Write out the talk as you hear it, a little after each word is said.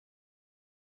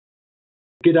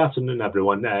Good afternoon,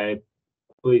 everyone.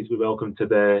 Please be welcome to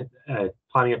the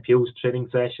Planning Appeals training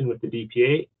session with the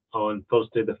DPEA on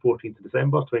Thursday, the 14th of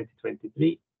December,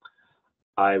 2023.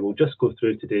 I will just go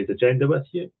through today's agenda with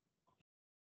you.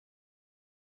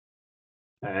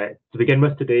 To begin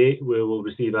with today, we will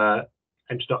receive an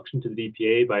introduction to the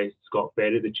DPEA by Scott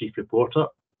Ferrie, the Chief Reporter.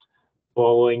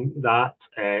 Following that,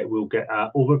 we'll get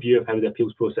an overview of how the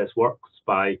appeals process works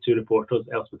by two reporters,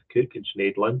 Elspeth and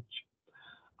Sinead Lynch.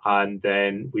 And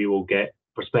then we will get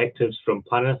perspectives from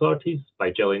planning authorities by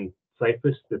Gillian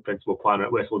Cyphus, the Principal Planner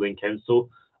at Lothian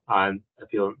Council, and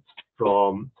appellants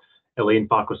from Elaine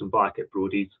Farquharson-Black at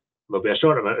Brodies. There'll be a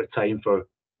short amount of time for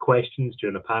questions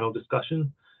during a panel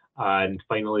discussion. And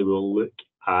finally, we'll look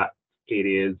at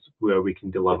areas where we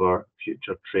can deliver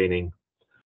future training.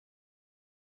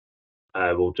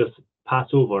 We'll just pass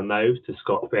over now to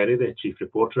Scott Ferrie, the Chief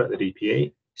Reporter at the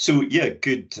DPEA. So yeah,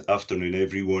 good afternoon,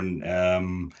 everyone.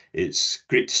 It's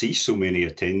great to see so many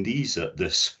attendees at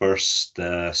this first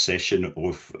session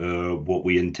of what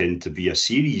we intend to be a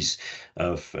series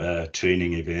of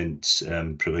training events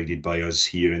provided by us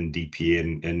here in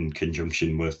DPEA in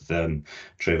conjunction with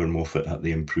Trevor Moffat at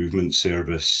the Improvement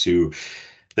Service. So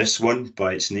this one,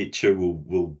 by its nature,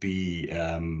 will be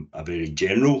a very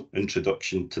general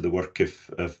introduction to the work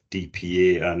of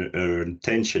DPEA, and our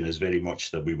intention is very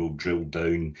much that we will drill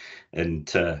down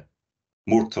into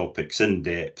more topics in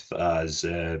depth as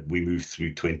we move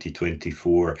through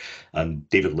 2024, and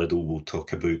David Liddell will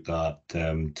talk about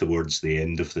that towards the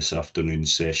end of this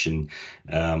afternoon's session,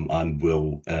 and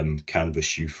will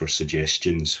canvass you for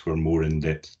suggestions for more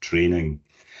in-depth training.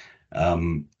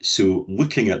 So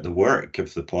looking at the work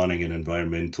of the Planning and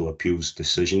Environmental Appeals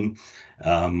Decision,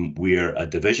 we're a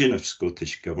division of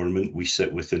Scottish Government. We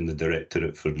sit within the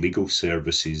Directorate for Legal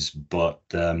Services, but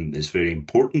it's very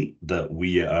important that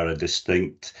we are a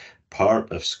distinct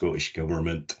part of Scottish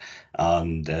Government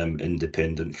and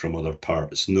independent from other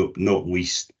parts, not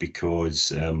least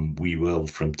because we will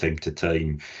from time to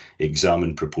time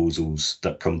examine proposals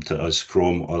that come to us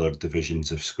from other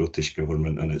divisions of Scottish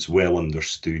Government, and it's well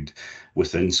understood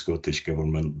within Scottish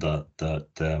Government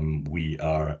that we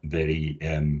are very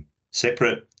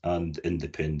separate and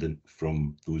independent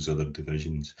from those other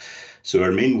divisions. So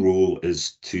our main role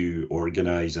is to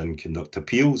organise and conduct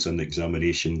appeals and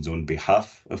examinations on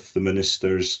behalf of the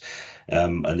ministers,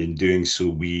 and in doing so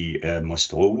we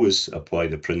must always apply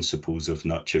the principles of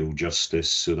natural justice,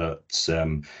 so that's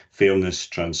fairness,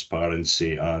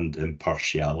 transparency and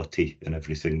impartiality in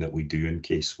everything that we do in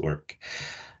casework.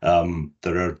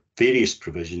 There are various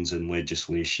provisions in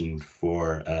legislation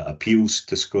for appeals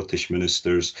to Scottish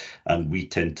ministers, and we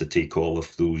tend to take all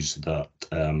of those that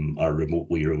are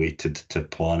remotely related to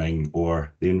planning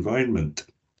or the environment.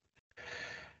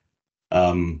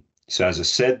 So as I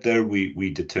said there,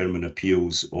 we determine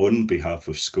appeals on behalf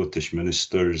of Scottish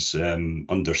ministers.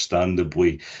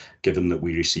 Understandably, given that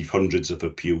we receive hundreds of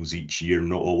appeals each year,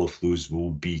 not all of those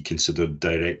will be considered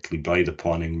directly by the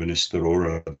planning minister or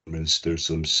our ministers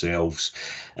themselves.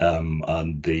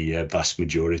 And the vast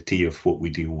majority of what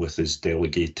we deal with is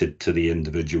delegated to the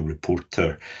individual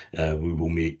reporter. We will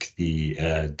make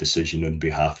the decision on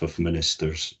behalf of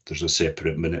ministers. There's a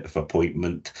separate minute of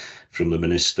appointment from the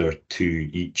minister to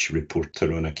each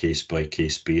reporter on a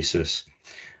case-by-case basis.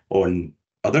 On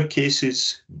other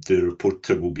cases, the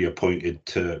reporter will be appointed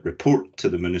to report to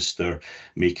the minister,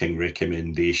 making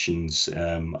recommendations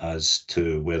as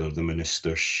to whether the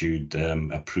minister should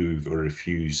approve or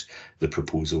refuse the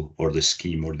proposal or the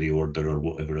scheme or the order or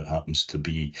whatever it happens to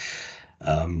be.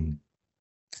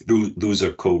 Those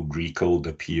are called recalled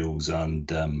appeals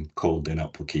and called in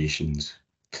applications.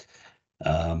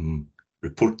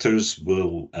 Reporters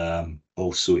will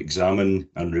also examine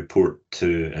and report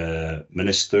to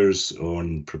ministers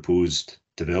on proposed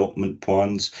development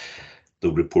plans.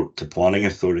 They'll report to planning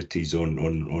authorities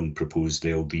on proposed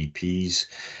LDPs,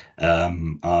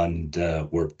 and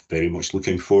we're very much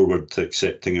looking forward to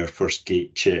accepting our first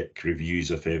gate check reviews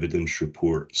of evidence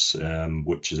reports,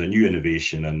 which is a new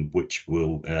innovation and which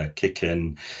will kick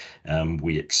in.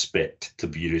 We expect to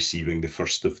be receiving the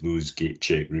first of those gate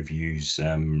check reviews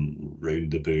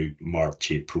round about March,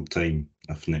 April time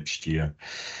of next year.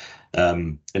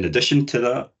 In addition to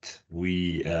that,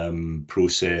 we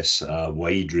process a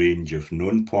wide range of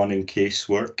non-planning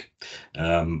casework,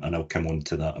 and I'll come on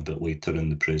to that a bit later in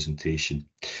the presentation.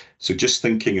 So just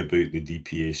thinking about the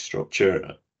DPEA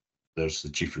structure, there's the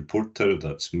Chief Reporter,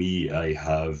 that's me. I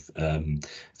have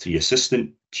three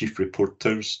assistant Chief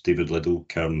Reporters, David Liddell,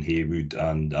 Karen Haywood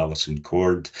and Alison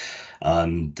Cord,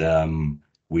 and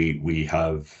we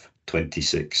have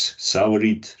 26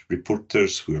 salaried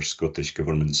reporters who are Scottish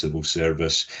Government Civil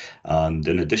Service. And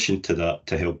in addition to that,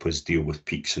 to help us deal with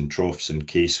peaks and troughs in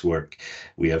casework,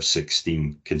 we have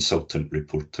 16 consultant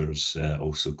reporters,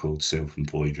 also called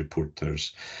self-employed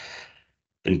reporters.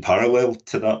 In parallel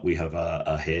to that, we have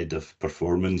a head of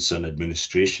performance and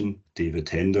administration, David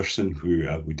Henderson, who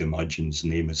I would imagine's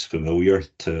name is familiar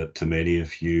to many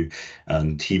of you,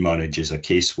 and he manages a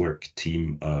casework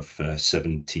team of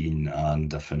 17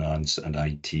 and a finance and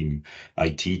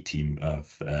IT team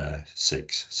of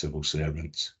 6 civil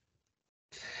servants.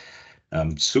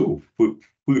 So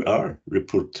who are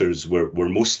reporters? We're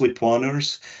mostly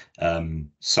planners.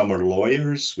 Some are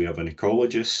lawyers. We have an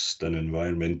ecologist, an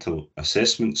environmental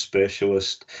assessment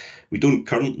specialist. We don't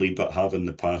currently, but have in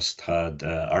the past had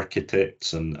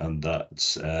architects, and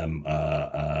that's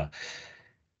a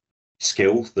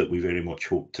skill that we very much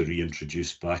hope to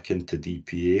reintroduce back into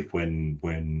DPEA when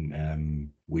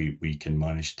we can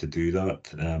manage to do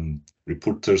that.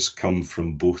 Reporters come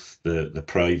from both the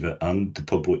private and the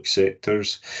public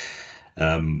sectors.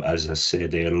 As I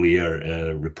said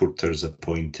earlier, reporters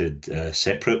appointed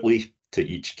separately to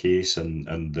each case,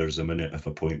 and there's a minute of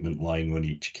appointment lying on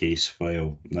each case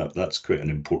file. That's quite an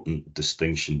important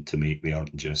distinction to make. They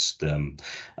aren't just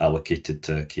allocated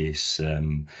to a case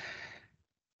on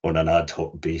an ad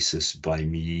hoc basis by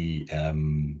me.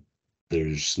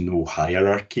 There's no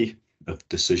hierarchy of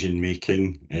decision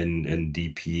making in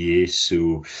DPEA,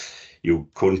 so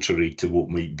contrary to what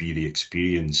might be the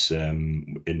experience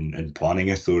in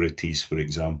planning authorities, for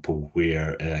example,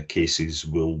 where cases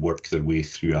will work their way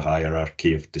through a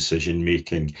hierarchy of decision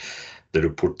making, the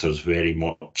reporter's very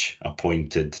much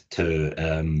appointed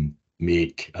to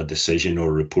make a decision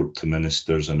or report to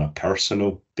ministers on a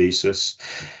personal basis.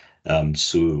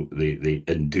 So they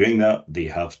in doing that, they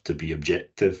have to be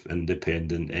objective,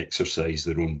 independent, exercise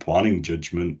their own planning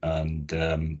judgment, and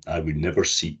I would never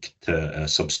seek to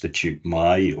substitute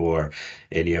my or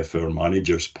any of our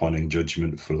managers' planning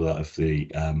judgment for that of the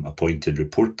appointed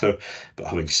reporter. But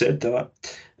having said that,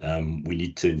 we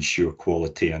need to ensure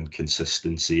quality and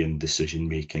consistency in decision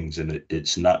makings, and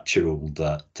it's natural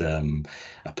that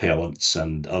appellants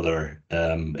and other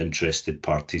interested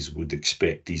parties would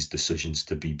expect these decisions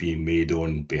to be being made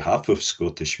on behalf of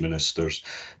Scottish ministers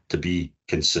to be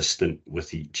consistent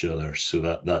with each other. So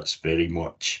that's very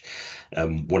much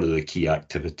one of the key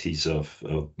activities of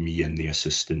me and the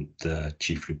assistant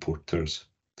chief reporters.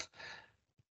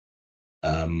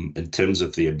 In terms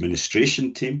of the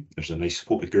administration team, there's a nice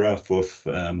photograph of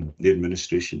the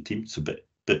administration team. It's a bit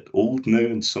old now,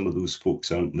 and some of those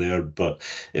folks aren't there, but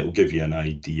it'll give you an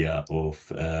idea of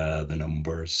the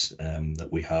numbers that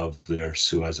we have there.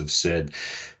 So as I've said,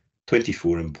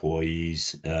 24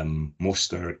 employees,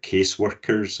 most are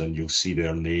caseworkers, and you'll see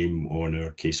their name on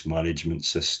our case management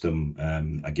system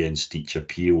against each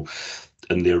appeal,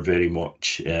 and they're very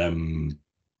much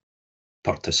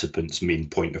participants' main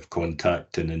point of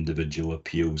contact in individual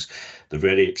appeals. They're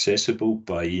very accessible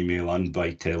by email and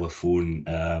by telephone,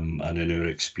 and in our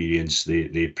experience,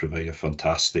 they provide a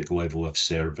fantastic level of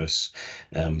service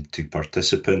to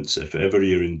participants. If ever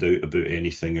you're in doubt about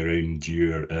anything around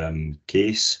your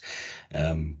case,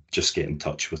 just get in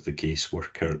touch with the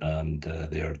caseworker, and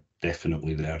they are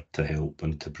definitely there to help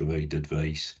and to provide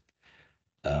advice.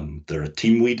 There are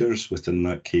team leaders within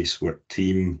that casework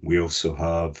team. We also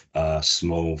have a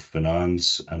small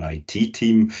finance and IT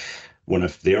team. One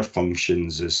of their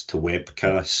functions is to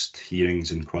webcast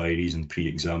hearings, inquiries and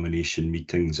pre-examination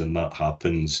meetings, and that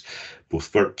happens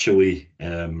both virtually,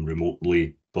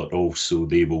 remotely, but also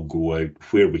they will go out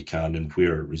where we can and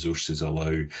where resources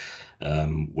allow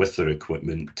with their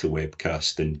equipment to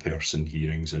webcast in-person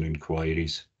hearings and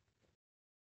inquiries.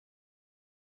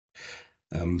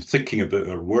 Thinking about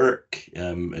our work,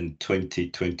 in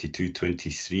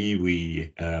 2022-23, we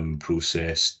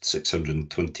processed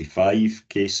 625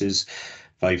 cases.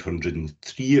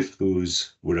 503 of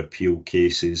those were appeal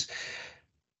cases.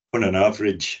 On an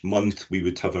average month, we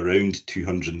would have around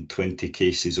 220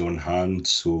 cases on hand,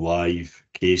 so live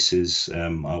cases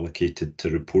allocated to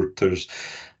reporters.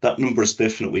 That number's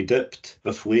definitely dipped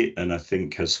of late, and I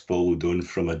think has followed on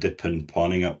from a dip in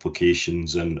planning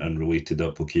applications and related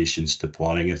applications to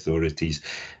planning authorities.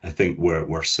 I think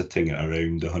we're sitting at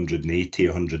around 180,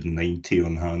 190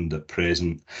 on hand at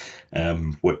present,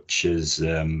 which is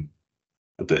a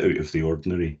bit out of the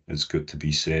ordinary, it's got to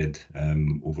be said,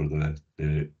 over the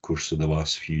course of the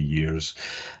last few years.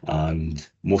 And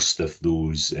most of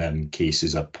those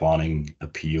cases are planning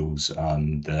appeals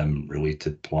and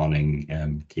related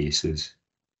planning cases.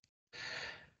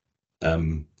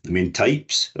 The main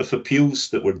types of appeals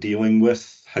that we're dealing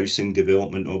with: housing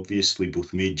development, obviously,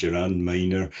 both major and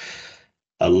minor.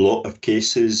 A lot of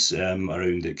cases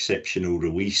around exceptional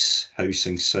release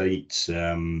housing sites.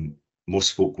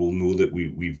 Most folk will know that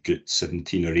we've got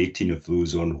 17 or 18 of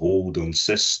those on hold on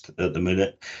SIST at the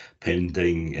minute,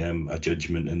 pending a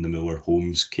judgment in the Miller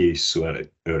Homes case. So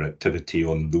our activity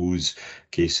on those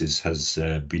cases has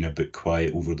been a bit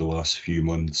quiet over the last few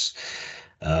months.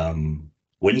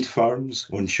 Wind farms,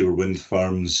 onshore wind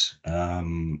farms,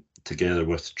 together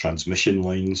with transmission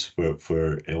lines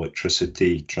for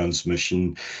electricity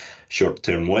transmission.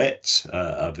 Short-term lets,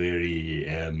 a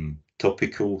very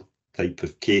topical type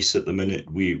of case at the minute.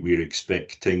 We're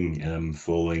expecting,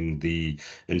 following the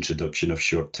introduction of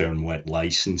short-term let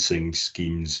licensing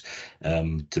schemes,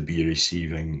 to be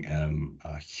receiving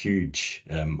a huge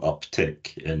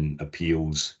uptick in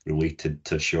appeals related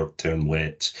to short-term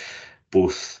lets,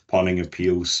 both planning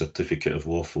appeals, certificate of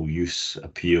lawful use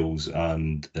appeals,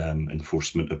 and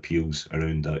enforcement appeals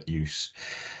around that use.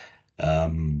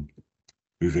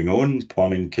 Moving on,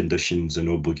 planning conditions and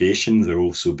obligations are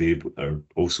also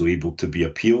able to be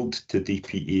appealed to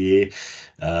DPEA.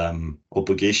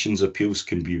 Obligations appeals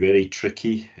can be very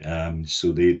tricky,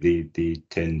 so they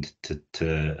tend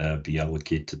to be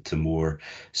allocated to more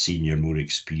senior, more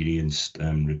experienced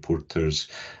reporters.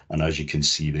 And as you can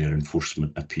see there,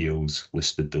 enforcement appeals,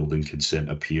 listed building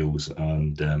consent appeals,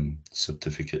 and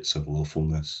certificates of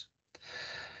lawfulness.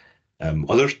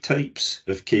 Other types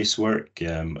of casework,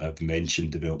 I've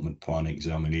mentioned development plan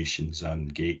examinations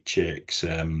and gate checks.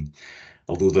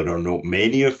 Although there are not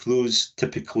many of those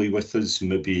typically with us,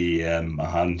 maybe a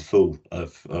handful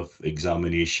of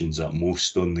examinations at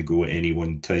most on the go at any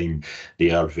one time.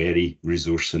 They are very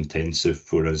resource intensive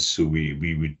for us, so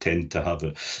we would tend to have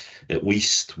at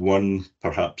least one,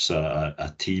 perhaps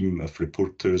a team of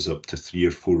reporters, up to 3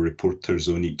 or 4 reporters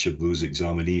on each of those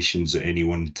examinations at any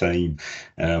one time,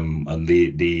 and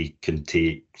they can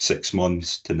take 6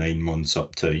 months to 9 months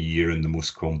up to a year in the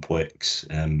most complex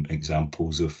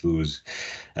examples of those.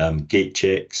 Gate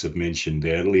checks, I've mentioned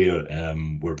earlier,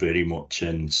 we're very much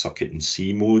in suck it and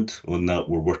see mode on that.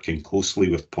 We're working closely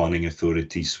with planning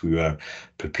authorities who are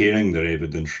preparing their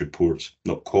evidence reports,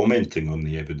 not commenting on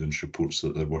the evidence reports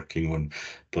that they're working on,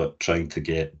 but trying to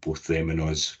get both them and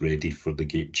us ready for the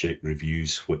gate check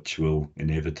reviews, which will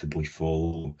inevitably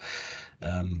follow.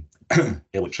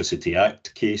 Electricity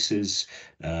Act cases,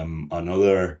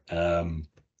 another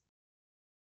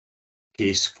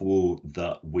case flow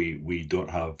that we don't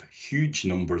have huge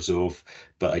numbers of,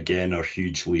 but again are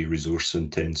hugely resource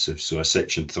intensive. So a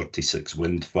Section 36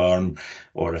 wind farm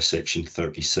or a Section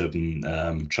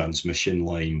 37 transmission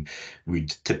line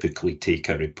would typically take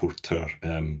a reporter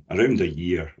around a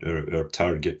year. Our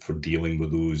target for dealing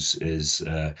with those is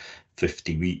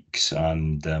 50 weeks,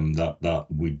 and that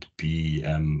would be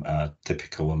a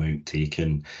typical amount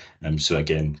taken. So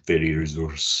again, very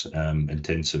resource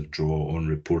intensive draw on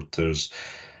reporters.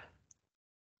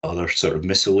 Other sort of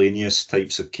miscellaneous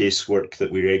types of casework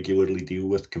that we regularly deal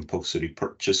with: compulsory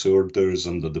purchase orders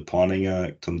under the Planning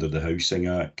Act, under the Housing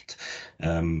Act,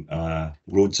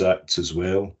 Roads Acts as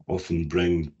well, often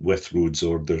bring with roads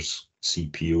orders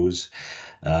CPOs.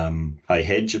 High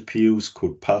hedge appeals,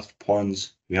 court path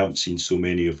plans, we haven't seen so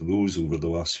many of those over the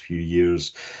last few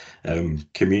years.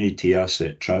 Community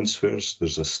asset transfers,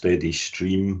 there's a steady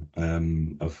stream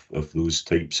of those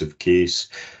types of case.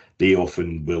 They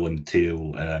often will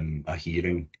entail a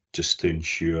hearing just to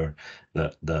ensure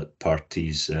that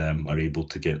parties are able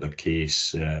to get their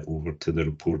case over to the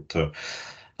reporter.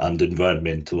 And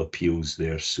environmental appeals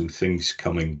there, so things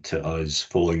coming to us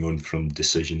following on from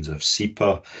decisions of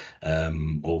SEPA,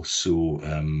 also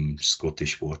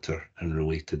Scottish Water and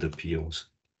related appeals.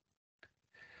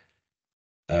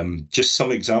 Just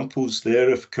some examples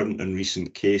there of current and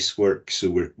recent casework.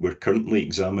 So we're currently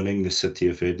examining the City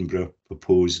of Edinburgh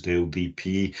proposed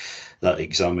LDP, that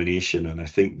examination, and I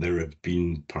think there have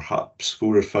been perhaps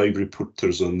 4 or 5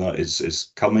 reporters on that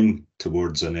is coming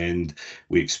towards an end.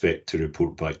 We expect to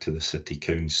report back to the City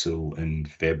Council in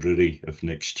February of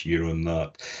next year on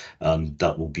that, and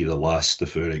that will be the last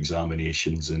of our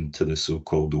examinations into the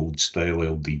so-called old style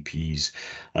LDPs,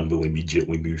 and we'll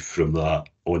immediately move from that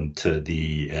onto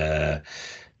the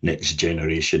next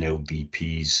generation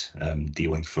LDPs,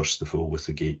 dealing first of all with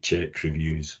the gate check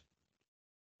reviews.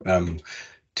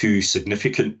 2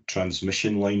 significant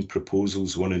transmission line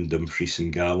proposals, one in Dumfries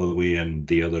and Galloway and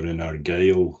the other in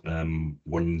Argyll.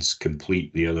 One's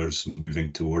complete, the other's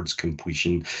moving towards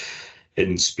completion.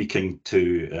 In speaking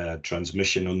to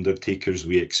transmission undertakers,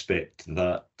 we expect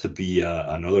that to be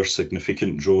another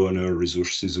significant draw on our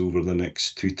resources over the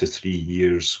next 2 to 3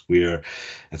 years, where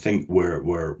I think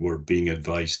we're being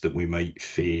advised that we might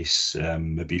face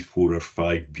maybe 4 or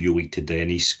 5 Bewley to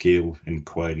Denny scale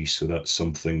inquiries. So that's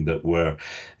something that we're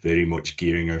very much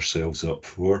gearing ourselves up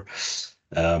for.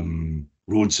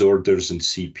 Roads orders and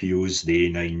CPOs,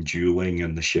 the A9 dualling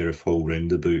and the Sheriff Hall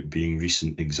roundabout being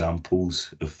recent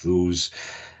examples of those.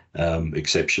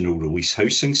 Exceptional release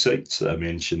housing sites that I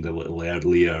mentioned a little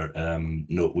earlier,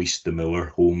 not least the Miller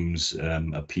Homes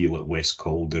appeal at West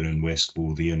Calder and West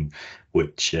Lothian,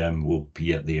 which will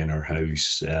be at the Inner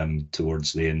House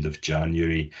towards the end of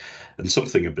January. And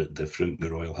something a bit different,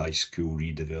 the Royal High School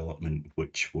redevelopment,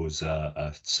 which was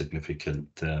a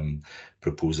significant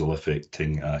proposal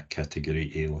affecting a Category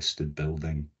A listed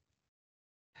building.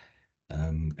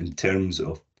 In terms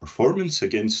of performance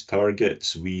against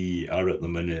targets, we are at the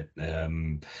minute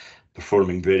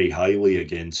performing very highly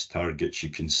against targets. You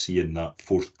can see in that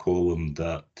fourth column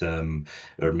that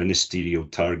our ministerial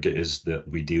target is that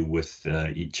we deal with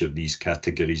each of these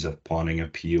categories of planning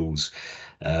appeals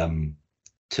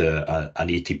to an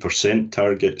 80%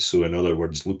 target. So in other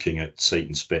words, looking at site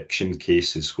inspection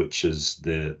cases, which is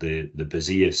the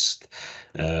busiest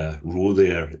row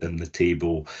there in the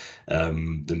table,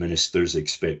 the ministers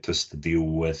expect us to deal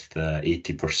with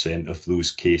 80% of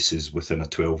those cases within a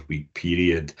 12-week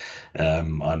period.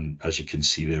 And as you can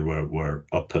see there, we're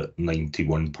up at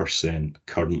 91%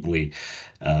 currently.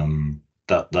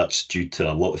 That's due to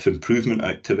a lot of improvement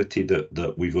activity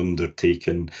that we've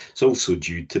undertaken. It's also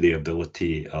due to the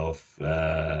ability of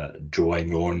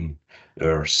drawing on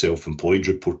our self-employed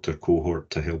reporter cohort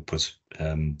to help us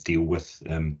deal with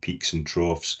peaks and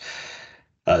troughs.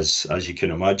 As you can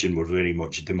imagine, we're very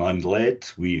much demand-led.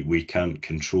 We can't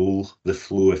control the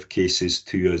flow of cases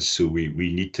to us, so we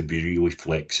need to be really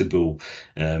flexible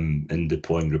in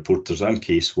deploying reporters and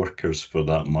caseworkers, for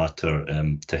that matter,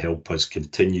 to help us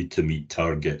continue to meet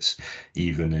targets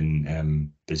even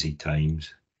in busy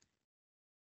times.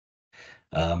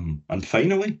 And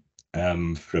finally,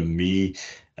 from me,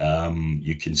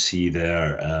 you can see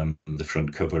there the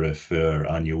front cover of our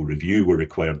annual review. We're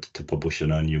required to publish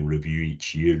an annual review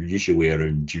each year, usually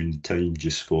around June time,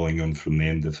 just following on from the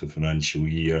end of the financial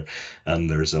year. And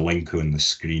there's a link on the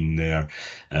screen there.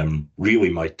 Really,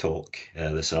 my talk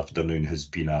this afternoon has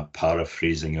been a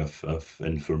paraphrasing of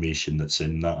information that's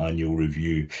in that annual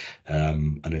review.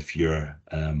 And if you're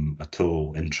at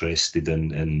all interested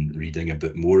in reading a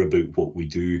bit more about what we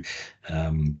do,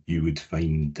 you would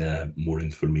find more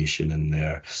information in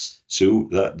there. So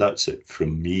that's it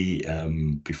from me.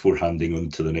 Before handing on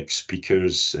to the next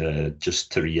speakers,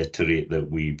 just to reiterate that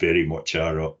we very much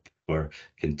are up for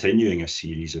continuing a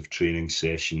series of training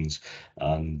sessions,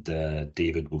 and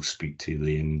David will speak to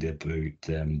the end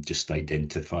about just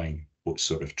identifying what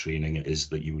sort of training it is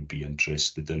that you would be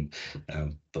interested in.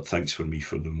 But thanks for me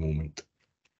for the moment.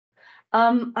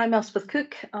 I'm Elspeth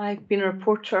Cook. I've been a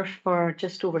reporter for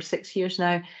just over 6 years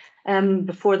now.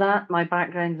 Before that, my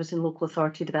background was in local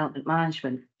authority development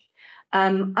management.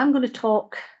 I'm going to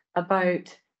talk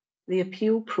about the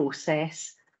appeal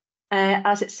process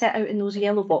as it's set out in those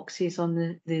yellow boxes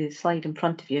on the slide in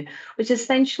front of you, which is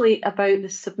essentially about the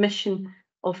submission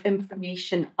of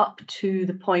information up to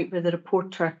the point where the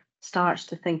reporter starts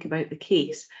to think about the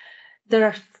case. There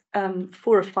are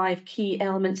 4 or 5 key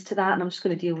elements to that, and I'm just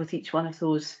going to deal with each one of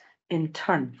those in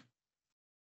turn.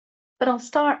 But I'll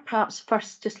start perhaps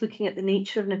first just looking at the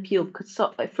nature of an appeal, because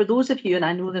for those of you, and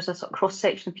I know there's a sort of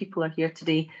cross-section of people are here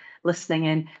today listening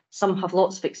in, some have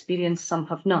lots of experience, some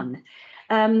have none.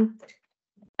 An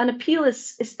appeal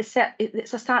it's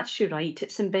a statutory right.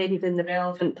 It's embedded in the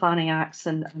relevant planning acts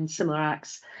and similar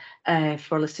acts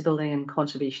for listed building and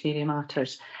conservation area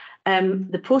matters.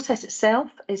 The process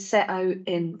itself is set out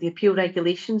in the appeal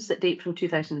regulations that date from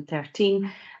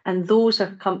 2013, and those are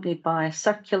accompanied by a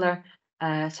circular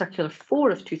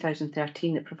 4 of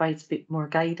 2013 that provides a bit more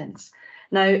guidance.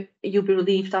 Now, you'll be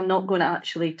relieved I'm not going to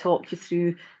actually talk you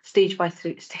through stage by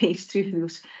stage through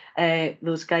those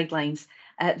guidelines.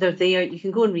 They're there. You can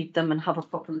go and read them and have a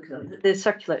proper look at them. The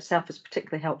circular itself is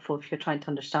particularly helpful if you're trying to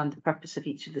understand the purpose of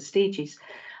each of the stages.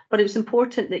 But it was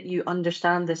important that you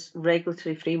understand this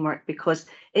regulatory framework because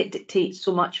it dictates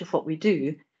so much of what we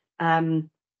do. And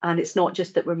it's not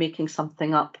just that we're making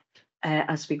something up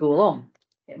as we go along.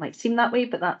 It might seem that way,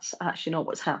 but that's actually not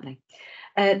what's happening.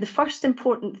 The first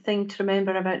important thing to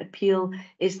remember about appeal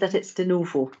is that it's de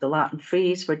novo, the Latin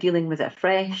phrase. We're dealing with it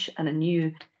afresh and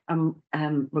anew.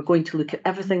 We're going to look at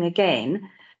everything again.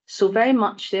 So very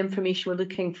much the information we're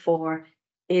looking for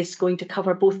is going to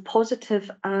cover both positive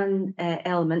and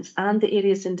elements and the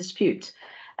areas in dispute.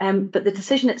 But the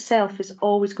decision itself is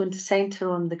always going to centre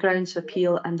on the grounds of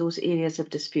appeal and those areas of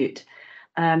dispute,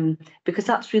 because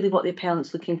that's really what the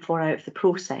appellant's looking for out of the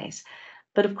process.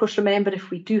 But of course, remember, if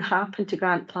we do happen to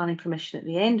grant planning permission at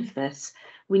the end of this,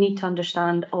 we need to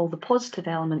understand all the positive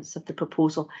elements of the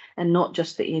proposal and not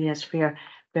just the areas where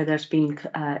there's been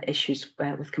issues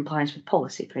with compliance with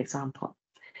policy, for example.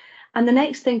 And the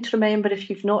next thing to remember, if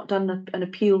you've not done an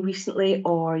appeal recently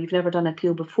or you've never done an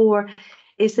appeal before,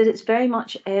 is that it's very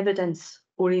much evidence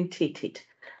orientated.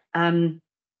 The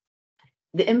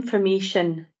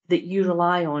information that you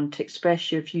rely on to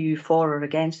express your view for or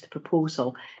against the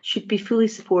proposal should be fully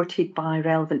supported by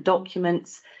relevant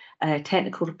documents,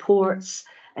 technical reports,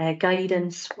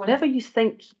 guidance, whatever you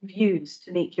think you've used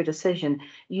to make your decision.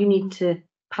 You need to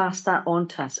pass that on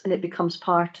to us, and it becomes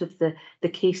part of the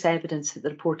case evidence that the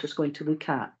reporter is going to look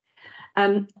at.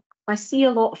 I see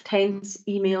a lot of tense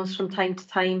emails from time to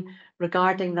time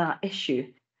regarding that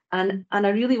issue, and I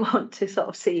really want to sort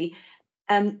of say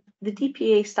the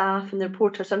DPEA staff and the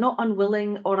reporters are not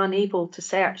unwilling or unable to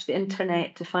search the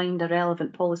internet to find a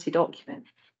relevant policy document.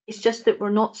 It's just that we're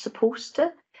not supposed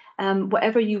to.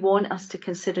 Whatever you want us to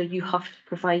consider, you have to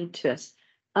provide to us.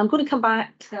 I'm going to come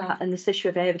back to that in this issue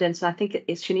of evidence, and I think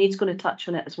Sinead's going to touch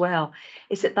on it as well,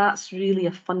 is that that's really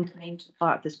a fundamental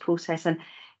part of this process. And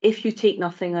if you take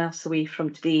nothing else away from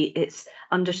today, it's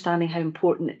understanding how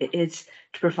important it is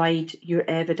to provide your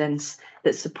evidence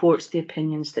that supports the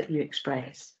opinions that you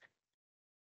express.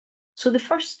 So the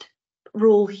first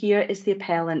role here is the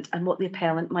appellant and what the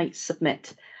appellant might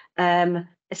submit.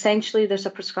 Essentially, there's a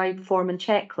prescribed form and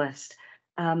checklist.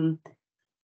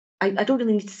 I don't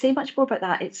really need to say much more about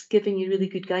that. It's giving you really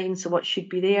good guidance of what should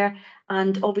be there,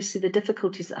 and obviously the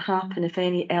difficulties that happen if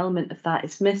any element of that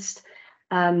is missed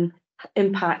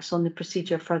impacts on the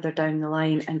procedure further down the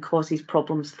line and causes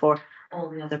problems for all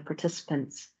the other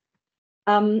participants.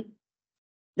 The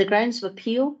grounds of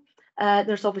appeal,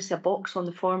 there's obviously a box on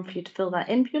the form for you to fill that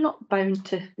in, but you're not bound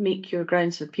to make your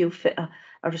grounds of appeal fit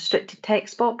a restricted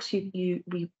text box.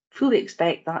 We fully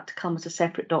expect that to come as a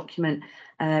separate document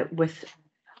with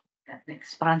an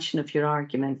expansion of your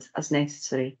argument as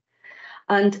necessary.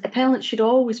 And appellants should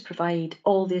always provide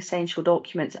all the essential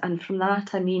documents, and from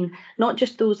that I mean not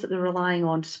just those that they're relying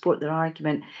on to support their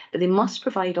argument, but they must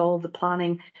provide all the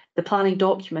planning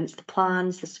documents, the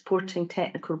plans, the supporting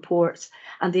technical reports,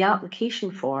 and the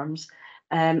application forms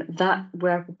that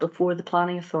were before the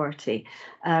planning authority.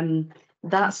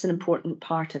 That's an important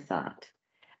part of that.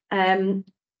 And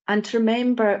to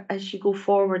remember as you go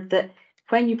forward that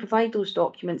when you provide those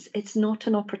documents, it's not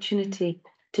an opportunity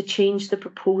to change the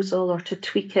proposal or to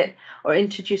tweak it or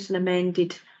introduce an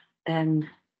amended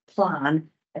plan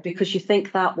because you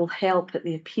think that will help at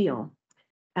the appeal.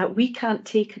 We can't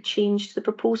take a change to the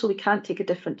proposal. We can't take a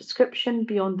different description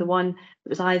beyond the one that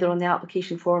was either on the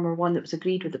application form or one that was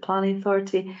agreed with the planning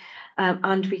authority.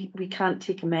 And we can't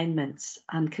take amendments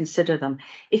and consider them.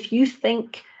 If you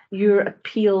think your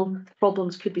appeal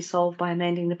problems could be solved by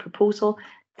amending the proposal,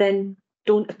 then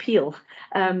don't appeal.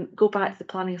 Go back to the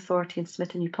planning authority and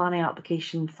submit a new planning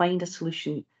application. Find a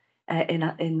solution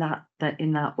in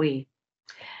that way.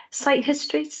 Site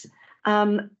histories,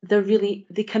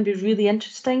 they can be really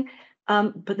interesting,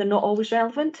 but they're not always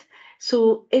relevant.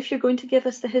 So if you're going to give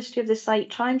us the history of the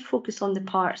site, try and focus on the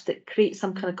parts that create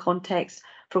some kind of context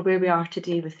for where we are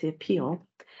today with the appeal.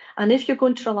 And if you're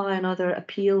going to rely on other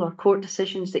appeal or court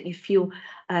decisions that you feel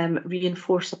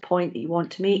reinforce a point that you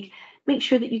want to make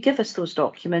sure that you give us those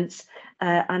documents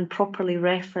and properly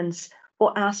reference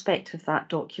what aspect of that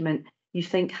document you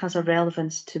think has a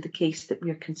relevance to the case that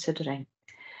we're considering.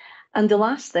 And the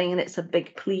last thing, and it's a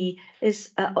big plea,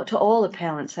 is to all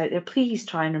appellants out there, please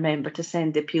try and remember to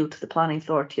send the appeal to the planning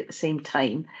authority at the same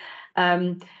time.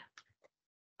 On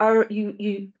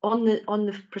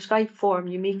the prescribed form,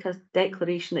 you make a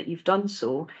declaration that you've done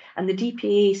so, and the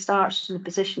DPEA starts in the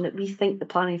position that we think the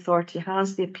planning authority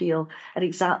has the appeal at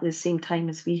exactly the same time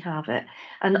as we have it.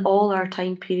 And all our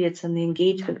time periods and the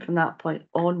engagement from that point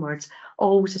onwards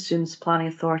always assumes the planning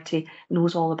authority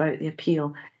knows all about the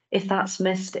appeal. If that's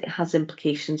missed, it has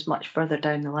implications much further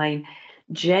down the line.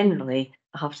 Generally,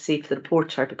 I have to say for the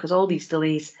reporter, because all these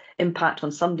delays impact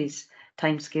on somebody's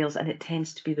timescales, and it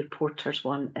tends to be the reporter's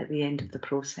one at the end of the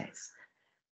process.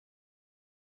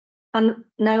 And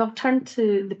now I'll turn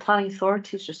to the planning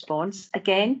authority's response.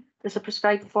 Again, there's a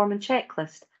prescribed form and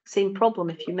checklist. Same problem.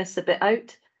 If you miss a bit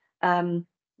out,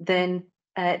 then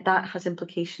that has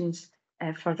implications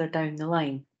further down the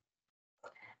line.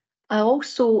 I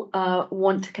also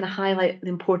want to kind of highlight the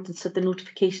importance of the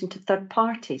notification to third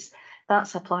parties.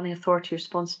 That's a planning authority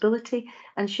responsibility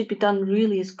and should be done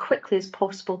really as quickly as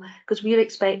possible, because we're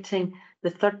expecting the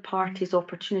third party's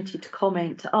opportunity to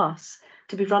comment to us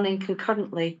to be running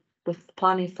concurrently with the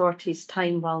planning authority's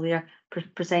time while they're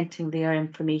presenting their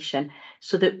information,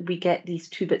 so that we get these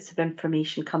two bits of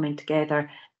information coming together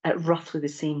at roughly the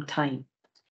same time.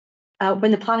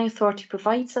 When the planning authority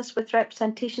provides us with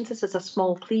representations, this is a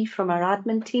small plea from our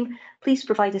admin team, please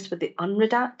provide us with the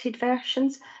unredacted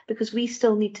versions, because we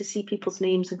still need to see people's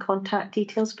names and contact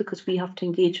details, because we have to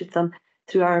engage with them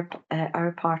through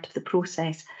our part of the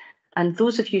process. And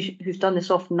those of you who've done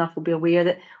this often enough will be aware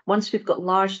that once we've got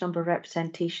large number of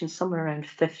representations, somewhere around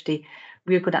 50,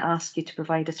 we're going to ask you to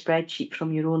provide a spreadsheet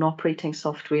from your own operating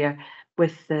software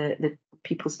with the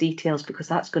people's details, because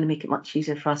that's going to make it much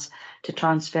easier for us to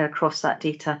transfer across that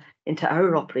data into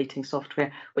our operating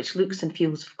software, which looks and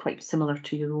feels quite similar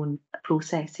to your own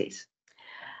processes.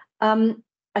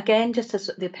 Again, just as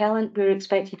the appellant, we're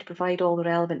expected to provide all the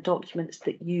relevant documents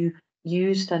that you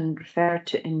used and referred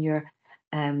to in your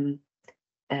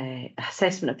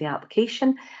assessment of the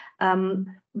application.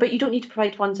 But you don't need to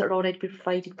provide ones that are already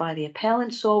provided by the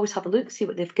appellant, so always have a look, see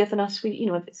what they've given us. If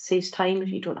it saves time,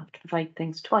 you don't have to provide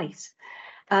things twice.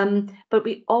 But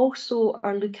we also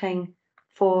are looking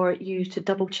for you to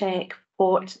double check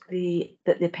that the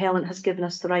appellant has given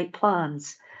us the right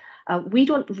plans. We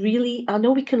don't really, I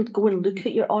know we can go and look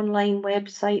at your online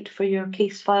website for your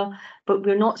case file, but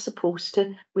we're not supposed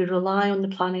to. We rely on the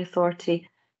planning authority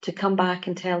to come back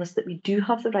and tell us that we do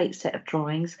have the right set of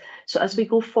drawings. So as we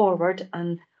go forward,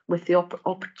 and with the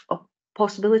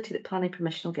possibility that planning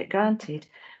permission will get granted,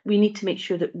 we need to make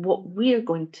sure that what we're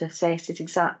going to assess is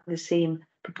exactly the same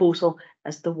proposal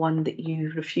as the one that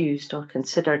you refused or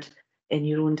considered in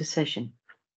your own decision.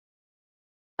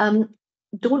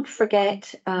 Don't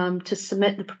forget to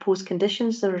submit the proposed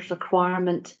conditions. There is a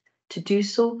requirement to do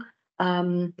so.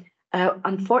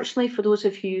 Unfortunately, for those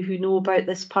of you who know about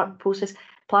this part of the process,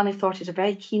 planning authorities are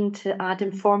very keen to add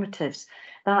informatives.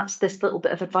 That's this little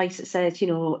bit of advice that says,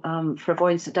 for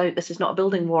avoidance of doubt, this is not a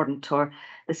building warrant, or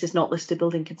this is not listed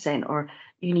building consent, or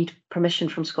you need permission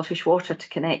from Scottish Water to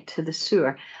connect to the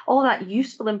sewer. All that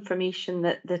useful information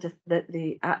that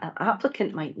the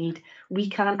applicant might need, we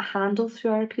can't handle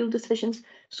through our appeal decisions,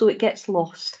 so it gets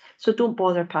lost. So don't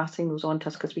bother passing those on to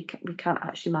us, because we can't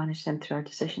actually manage them through our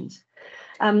decisions.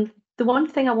 The one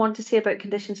thing I want to say about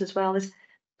conditions as well is,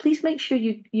 please make sure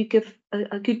you give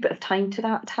a good bit of time to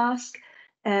that task.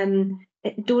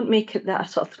 Don't make it that a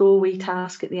sort of throwaway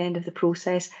task at the end of the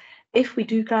process. If we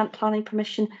do grant planning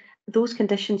permission, those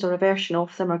conditions or a version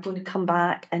of them are going to come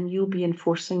back, and you'll be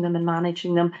enforcing them and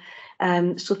managing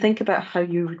them. So think about how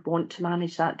you would want to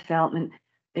manage that development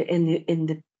in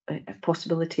the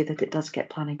possibility that it does get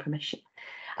planning permission.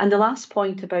 And the last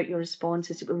point about your response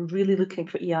is that we're really looking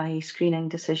for EIA screening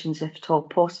decisions if at all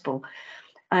possible.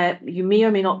 You may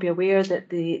or may not be aware that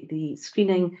the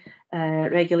screening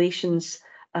regulations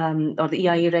or the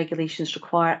EIA regulations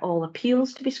require all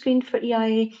appeals to be screened for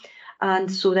EIA.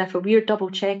 And so therefore we're double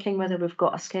checking whether we've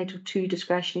got a Schedule 2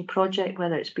 discretionary project,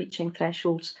 whether it's breaching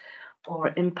thresholds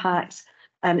or impacts.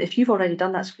 If you've already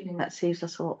done that screening, that saves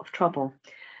us a lot of trouble.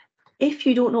 If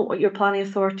you don't know what your planning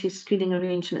authority's screening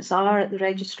arrangements are at the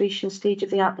registration stage of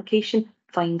the application,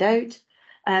 find out.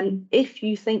 If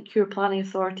you think your planning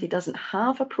authority doesn't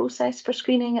have a process for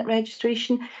screening at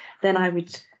registration, then I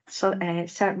would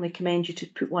certainly commend you to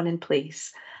put one in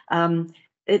place.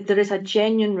 There is a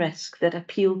genuine risk that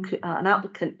an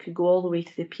applicant could go all the way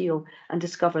to the appeal and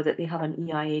discover that they have an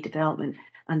EIA development,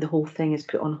 and the whole thing is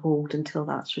put on hold until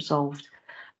that's resolved.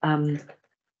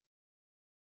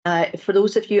 For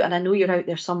those of you, and I know you're out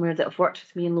there somewhere, that have worked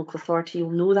with me in local authority,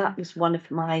 you'll know that was one of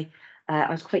my I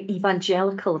was quite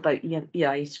evangelical about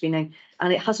EIA screening,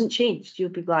 and it hasn't changed. You'll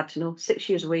be glad to know. 6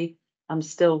 years away, I'm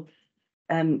still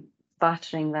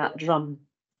battering that drum.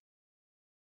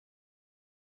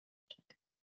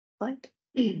 Right.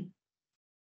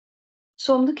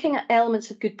 So I'm looking at elements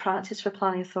of good practice for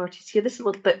planning authorities here. This is a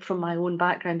little bit from my own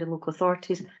background in local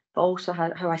authorities, but also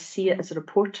how I see it as a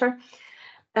reporter.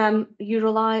 You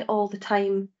rely all the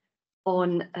time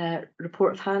on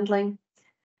report of handling.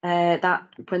 That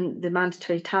when the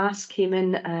mandatory task came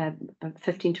in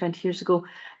 15, 20 years ago,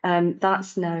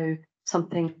 that's now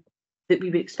something that we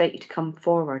would expect you to come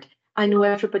forward. I know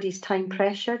everybody's time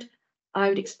pressured. I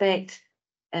would expect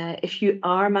if you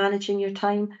are managing your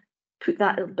time, put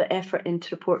that little bit of effort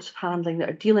into reports of handling that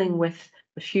are dealing with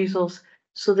refusals,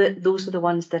 so that those are the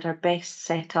ones that are best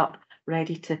set up,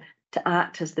 ready to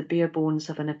act as the bare bones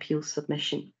of an appeal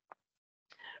submission.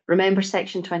 Remember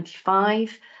Section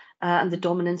 25 and the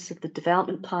dominance of the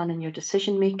development plan in your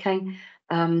decision making.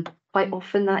 Quite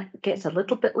often that gets a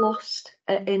little bit lost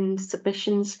in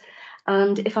submissions.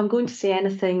 And if I'm going to say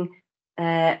anything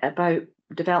about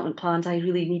development plans, I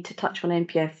really need to touch on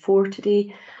NPF 4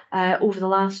 today. Over the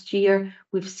last year,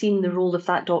 we've seen the role of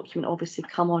that document obviously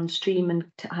come on stream and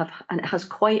it has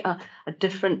quite a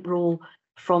different role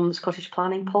from Scottish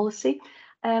planning policy.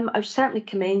 I would certainly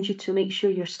commend you to make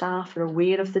sure your staff are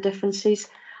aware of the differences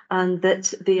and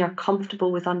that they are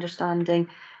comfortable with understanding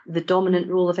the dominant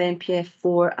role of NPF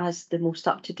 4 as the most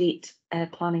up-to-date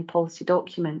planning policy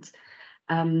document.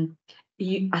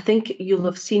 I think you'll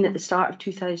have seen at the start of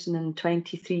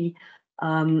 2023,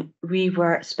 we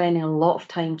were spending a lot of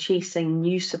time chasing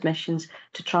new submissions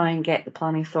to try and get the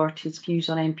planning authority's views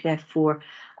on NPF 4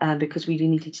 because we really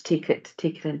needed to take it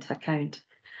into account.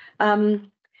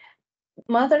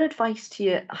 My other advice to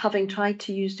you, having tried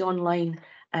to use the online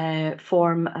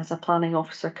form as a planning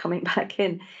officer coming back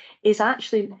in, is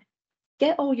actually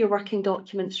get all your working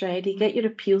documents ready, get your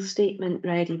appeal statement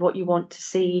ready, what you want to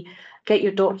say, get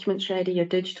your documents ready, your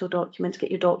digital documents, get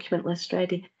your document list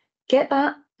ready. Get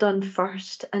that done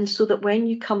first, and so that when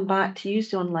you come back to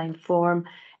use the online form,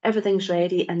 everything's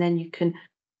ready, and then you can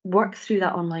work through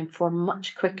that online form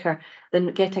much quicker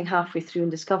than getting halfway through and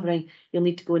discovering you'll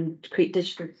need to go and create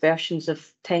digital versions of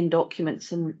 10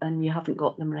 documents and you haven't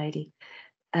got them ready.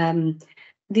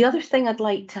 The other thing I'd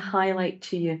like to highlight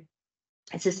to you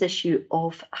is this issue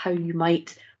of how you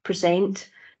might present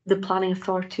the planning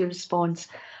authority response.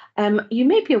 You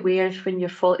may be aware if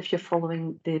you're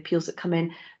following the appeals that come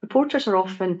in, reporters are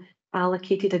often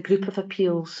allocated a group of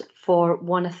appeals for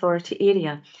one authority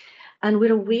area, and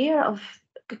we're aware of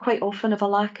quite often of a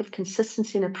lack of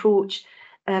consistency in approach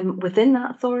within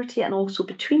that authority and also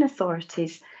between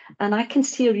authorities. And I can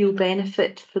see a real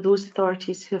benefit for those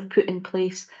authorities who have put in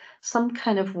place some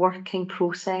kind of working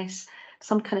process,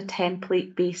 some kind of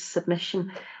template-based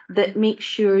submission that makes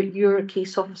sure your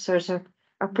case officers are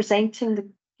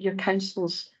presenting your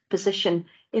council's position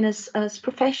in as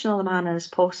professional a manner as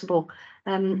possible.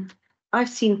 I've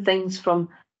seen things from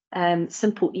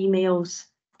simple emails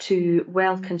to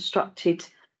well-constructed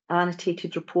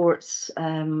annotated reports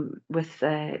with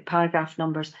paragraph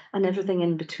numbers and everything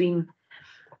in between.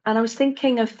 And I was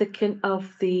thinking of the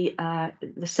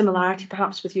similarity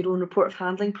perhaps with your own report of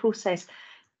handling process.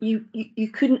 You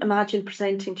couldn't imagine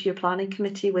presenting to your planning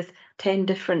committee with 10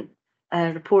 different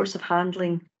reports of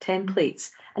handling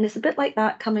templates, and it's a bit like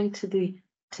that coming to the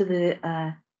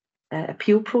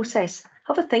appeal process.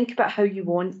 Have a think about how you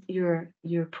want your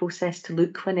process to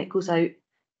look when it goes out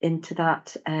into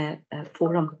that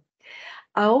forum.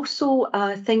 I also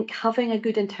think having a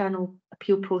good internal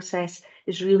appeal process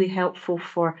is really helpful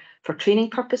for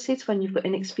training purposes when you've got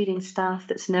inexperienced staff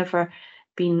that's never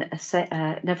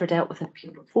dealt with an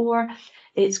appeal before.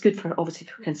 It's good for obviously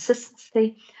for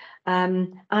consistency,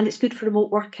 and it's good for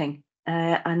remote working.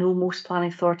 I know most planning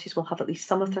authorities will have at least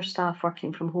some of their staff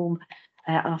working from home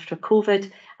after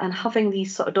COVID, and having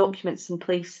these sort of documents in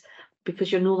place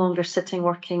because you're no longer sitting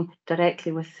working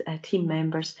directly with team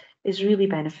members is really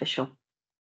beneficial.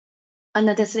 And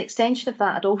as an extension of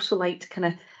that, I'd also like to kind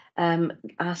of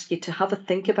ask you to have a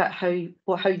think about how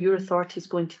your authority is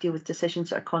going to deal with decisions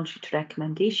that are contrary to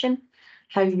recommendation,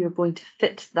 how you're going to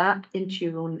fit that into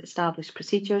your own established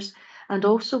procedures, and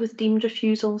also with deemed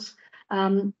refusals.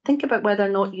 Think about whether or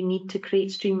not you need to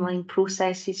create streamlined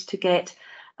processes to get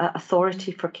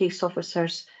authority for case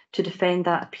officers to defend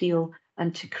that appeal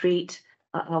and to create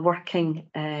a working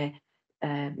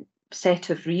set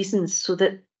of reasons so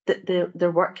that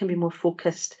their work can be more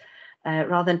focused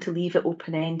rather than to leave it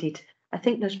open-ended. I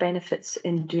think there's benefits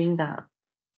in doing that.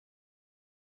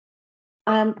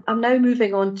 I'm now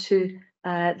moving on to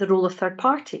the role of third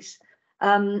parties.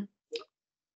 That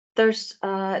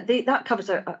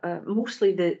covers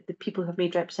mostly the people who have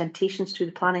made representations through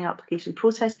the planning application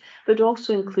process, but it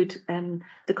also include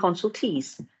the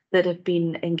consultees that have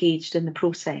been engaged in the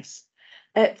process.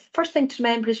 First thing to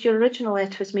remember is your original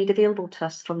letter is made available to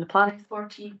us from the planning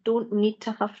authority. You don't need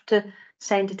to have to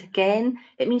send it again.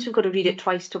 It means we've got to read it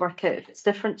twice to work out if it's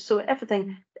different. So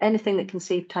anything that can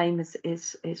save time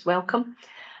is welcome.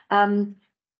 It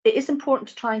is important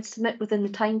to try and submit within the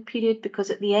time period, because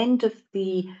at the end of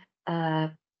the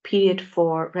period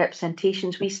for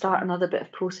representations, we start another bit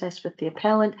of process with the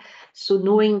appellant. So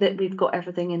knowing that we've got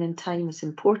everything in time is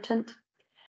important.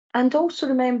 And also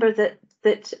remember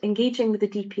that engaging with the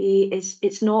DPEA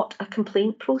it's not a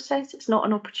complaint process. It's not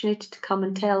an opportunity to come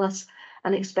and tell us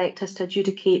and expect us to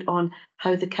adjudicate on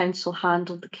how the council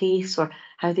handled the case or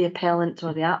how the appellant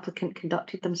or the applicant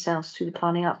conducted themselves through the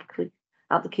planning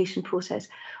application process.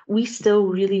 We still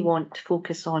really want to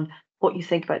focus on what you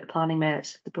think about the planning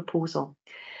merits of the proposal.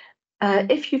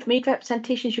 If you've made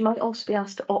representations, you might also be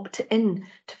asked to opt in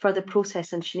to further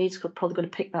process, and Sinead's probably going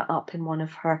to pick that up in one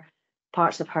of her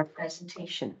parts of her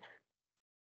presentation.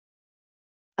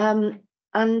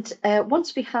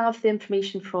 Once we have the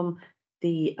information from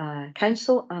the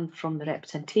council and from the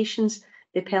representations,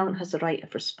 the appellant has the right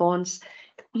of response.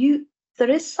 There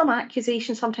is some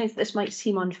accusation sometimes that this might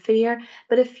seem unfair,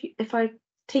 but if I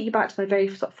take you back to my very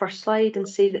first slide and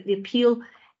say that the appeal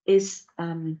is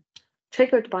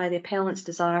triggered by the appellant's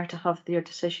desire to have their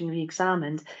decision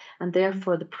re-examined, and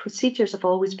therefore the procedures have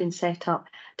always been set up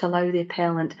to allow the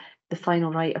appellant the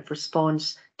final right of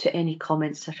response to any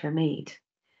comments that are made.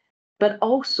 But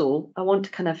also, I want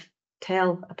to kind of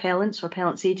tell appellants or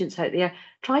appellants agents out there,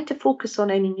 try to focus on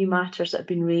any new matters that have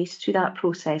been raised through that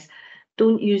process.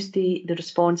 Don't use the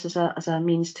response as a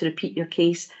means to repeat your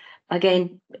case.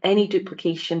 Again, any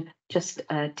duplication just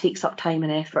takes up time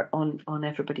and effort on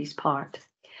everybody's part.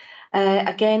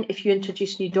 Again, if you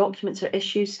introduce new documents or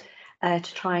issues to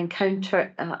try and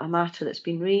counter a matter that's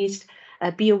been raised,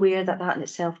 be aware that that in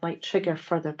itself might trigger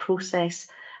further process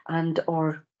and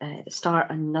or start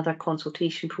another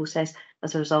consultation process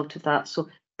as a result of that. So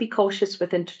be cautious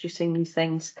with introducing new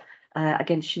things.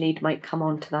 Again, Sinead might come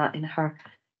on to that in her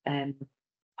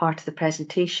part of the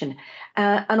presentation.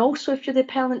 And also, if you're the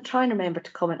appellant, try and remember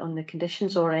to comment on the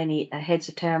conditions or any heads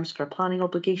of terms for a planning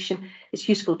obligation. It's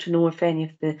useful to know if any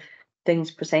of the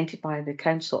things presented by the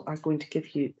council are going to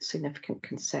give you significant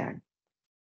concern.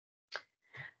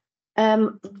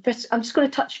 I'm just going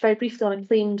to touch very briefly on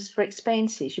claims for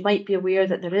expenses. You might be aware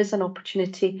that there is an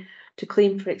opportunity to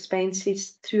claim for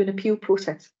expenses through an appeal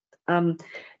process.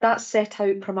 That's set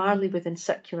out primarily within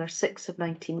Circular 6 of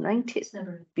 1990. It's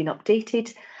never been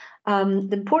updated. The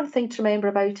important thing to remember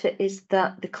about it is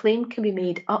that the claim can be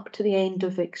made up to the end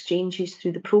of exchanges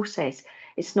through the process.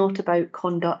 It's not about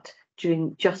conduct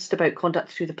just about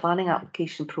conduct through the planning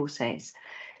application process.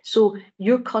 So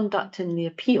your conduct in the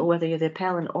appeal, whether you're the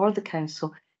appellant or the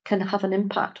council, can have an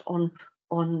impact on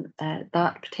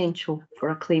that potential for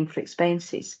a claim for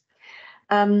expenses.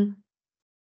 The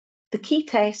key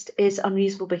test is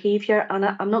unreasonable behaviour, and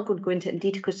I'm not going to go into it in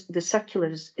detail because the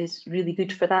circular is really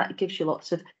good for that. It gives you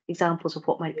lots of examples of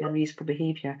what might be unreasonable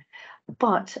behaviour.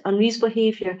 But unreasonable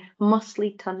behaviour must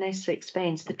lead to unnecessary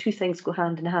expense. The two things go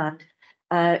hand in hand.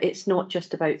 It's not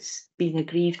just about being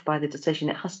aggrieved by the decision.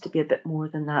 It has to be a bit more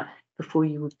than that before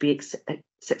you would be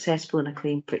successful in a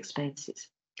claim for expenses.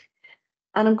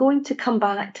 And I'm going to come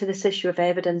back to this issue of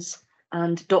evidence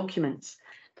and documents.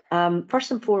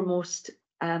 First and foremost,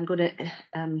 I'm going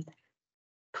to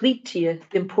plead to you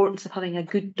the importance of having a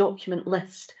good document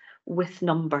list with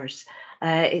numbers.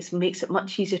 It makes it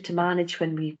much easier to manage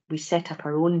when we set up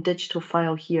our own digital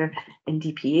file here in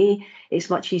DPEA. It's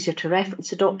much easier to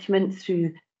reference a document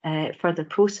through further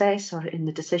process or in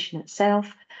the decision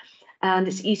itself. And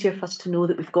it's easier for us to know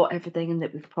that we've got everything and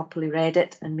that we've properly read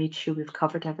it and made sure we've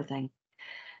covered everything.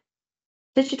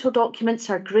 Digital documents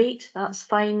are great, that's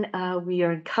fine. We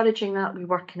are encouraging that. We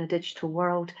work in a digital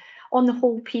world. On the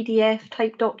whole, PDF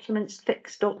type documents,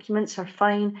 fixed documents are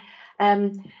fine.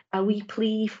 A wee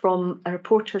plea from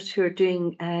reporters who are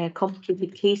doing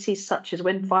complicated cases such as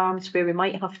wind farms, where we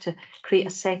might have to create a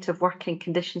set of working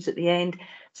conditions at the end.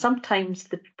 Sometimes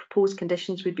the proposed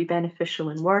conditions would be beneficial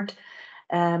in Word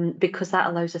because that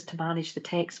allows us to manage the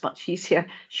text much easier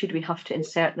should we have to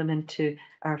insert them into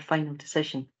our final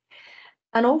decision.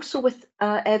 And also with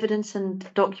evidence and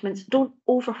documents, don't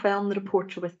overwhelm the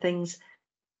reporter with things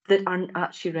that aren't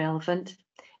actually relevant.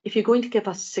 If you're going to give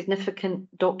us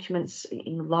significant documents,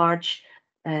 large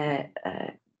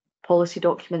policy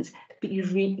documents, but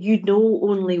you know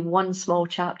only one small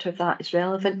chapter of that is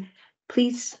relevant,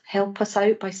 please help us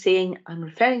out by saying, I'm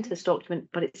referring to this document,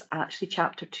 but it's actually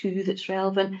chapter 2 that's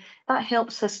relevant. That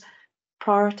helps us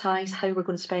prioritise how we're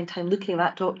going to spend time looking at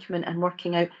that document and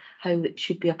working out how it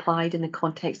should be applied in the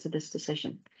context of this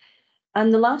decision.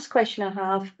 And the last question I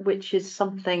have, which is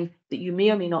something that you may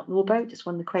or may not know about, it's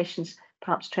one of the questions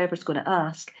perhaps Trevor's going to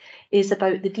ask, is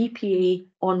about the DPEA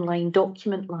online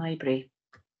document library.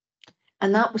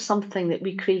 And that was something that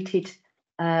we created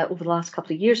over the last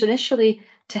couple of years, initially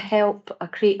to help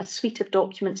create a suite of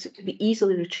documents that could be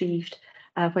easily retrieved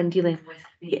when dealing with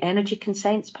the energy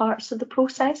consents parts of the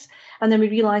process. And then we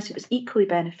realised it was equally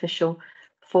beneficial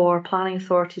for planning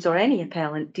authorities or any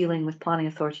appellant dealing with planning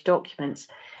authority documents.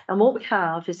 And what we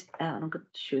have is, and I'm going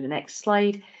to show you the next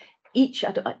slide, it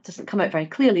doesn't come out very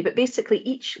clearly, but basically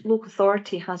each local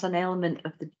authority has an element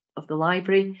of the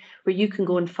library where you can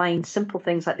go and find simple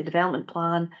things like the development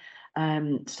plan,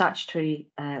 statutory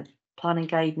planning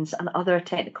guidance and other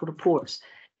technical reports.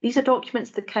 These are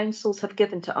documents the councils have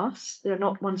given to us. They're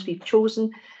not ones we've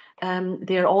chosen.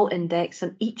 they're all indexed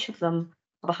and each of them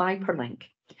have a hyperlink.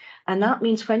 And that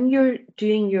means when you're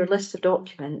doing your list of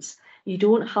documents, you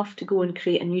don't have to go and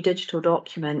create a new digital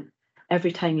document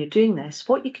every time you're doing this.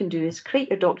 What you can do is create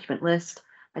your document list,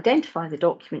 identify the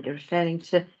document you're referring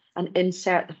to, and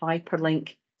insert the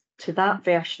hyperlink to that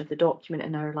version of the document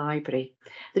in our library.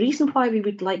 The reason why we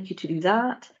would like you to do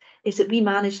that is that we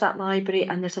manage that library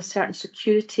and there's a certain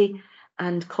security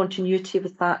and continuity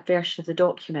with that version of the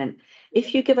document.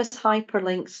 If you give us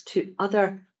hyperlinks to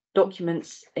other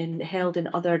documents held in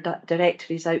other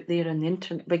directories out there in the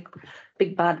internet,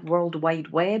 big bad World Wide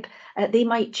Web, they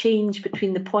might change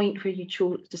between the point where you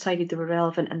decided they were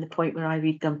relevant and the point where I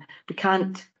read them. We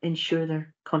can't ensure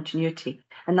their continuity,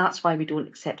 and that's why we don't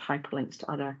accept hyperlinks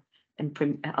to other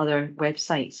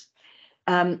websites.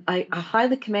 I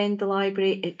highly commend the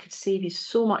library. It could save you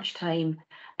so much time.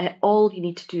 All you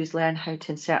need to do is learn how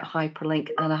to insert a hyperlink,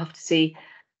 and I have to say,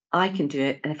 I can do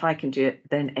it, and if I can do it,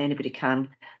 then anybody can.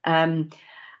 And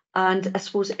I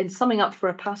suppose in summing up, for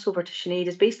a pass over to Sinead,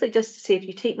 is basically just to say, if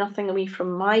you take nothing away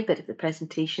from my bit of the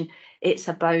presentation, it's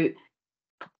about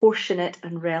proportionate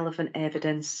and relevant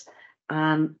evidence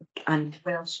and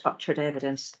well-structured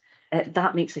evidence.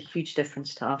 That makes a huge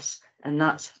difference to us, and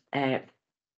that's what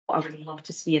I would love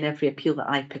to see in every appeal that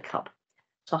I pick up.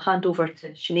 So I'll hand over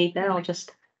to Sinead now. I'll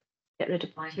just get rid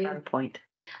of my PowerPoint.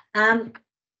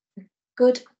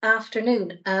 Good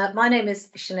afternoon. My name is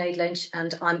Sinead Lynch,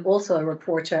 and I'm also a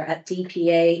reporter at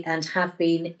DPEA and have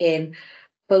been in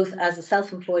both as a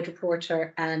self-employed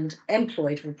reporter and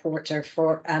employed reporter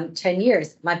for 10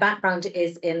 years. My background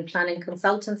is in planning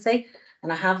consultancy,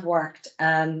 and I have worked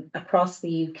across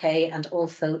the UK and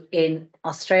also in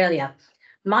Australia.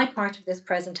 My part of this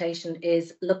presentation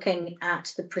is looking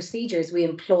at the procedures we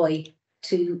employ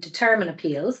to determine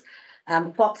appeals,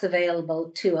 what's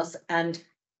available to us, and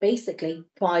basically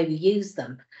why we use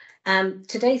them.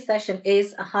 Today's session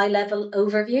is a high-level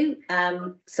overview.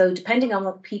 So depending on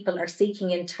what people are seeking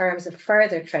in terms of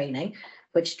further training,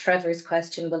 which Trevor's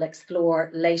question will explore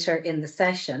later in the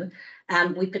session,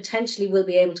 we potentially will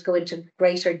be able to go into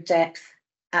greater depth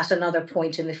at another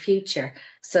point in the future.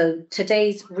 So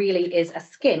today's really is a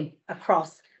skim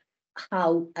across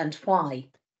how and why.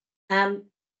 The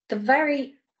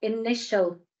very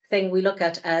initial thing we look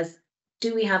at as,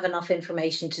 do we have enough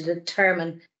information to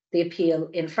determine the appeal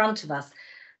in front of us?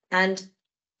 And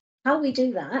how we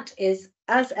do that is,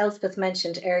 as Elspeth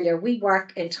mentioned earlier, we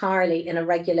work entirely in a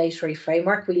regulatory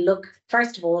framework. We look,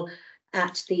 first of all,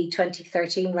 at the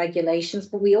 2013 regulations,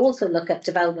 but we also look at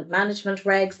development management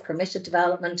regs, permitted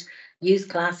development, use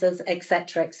classes,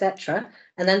 etc.,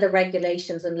 and then the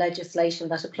regulations and legislation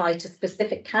that apply to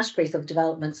specific categories of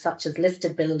development, such as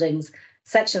listed buildings,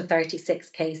 Section 36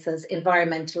 cases,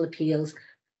 environmental appeals,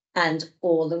 and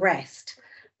all the rest.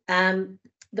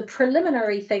 The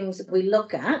preliminary things we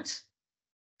look at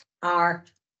are,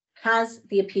 has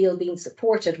the appeal been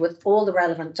supported with all the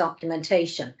relevant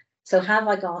documentation? So have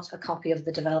I got a copy of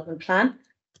the development plan?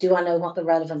 Do I know what the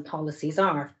relevant policies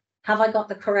are? Have I got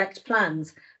the correct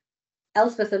plans?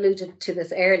 Elspeth alluded to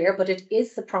this earlier, but it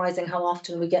is surprising how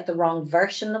often we get the wrong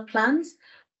version of plans,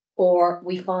 or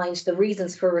we find the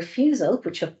reasons for refusal,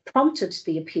 which have prompted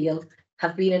the appeal,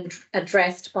 have been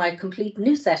addressed by a complete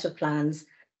new set of plans,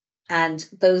 and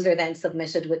those are then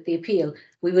submitted with the appeal.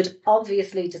 We would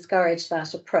obviously discourage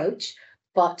that approach,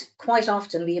 but quite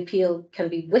often the appeal can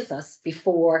be with us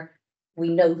before we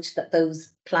note that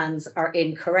those plans are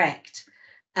incorrect.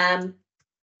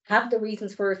 Have the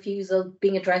reasons for refusal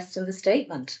being addressed in the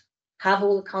statement? Have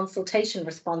all the consultation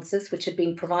responses which had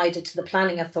been provided to the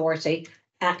planning authority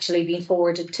actually been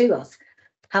forwarded to us?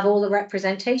 Have all the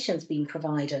representations been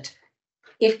provided?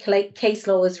 If case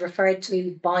law is referred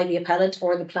to by the appellant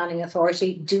or the planning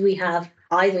authority, do we have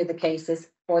either the cases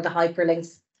or the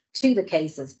hyperlinks to the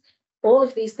cases? All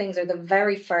of these things are the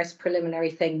very first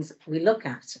preliminary things we look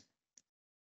at.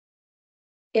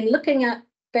 In looking at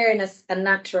fairness and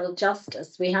natural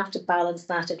justice, we have to balance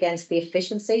that against the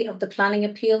efficiency of the planning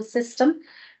appeal system.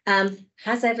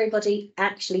 Has everybody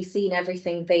actually seen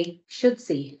everything they should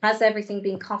see? Has everything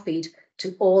been copied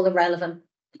to all the relevant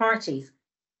parties?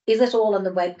 Is it all on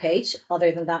the web page,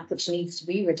 other than that which needs to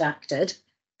be redacted?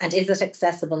 And is it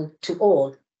accessible to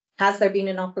all? Has there been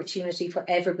an opportunity for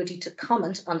everybody to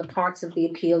comment on the parts of the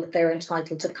appeal that they're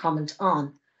entitled to comment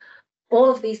on? All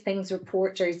of these things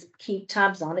reporters keep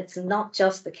tabs on. It's not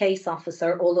just the case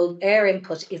officer, although their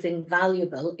input is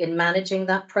invaluable in managing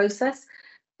that process.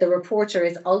 The reporter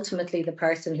is ultimately the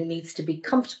person who needs to be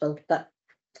comfortable that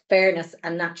fairness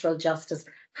and natural justice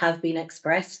have been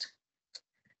expressed.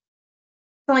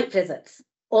 Site visits.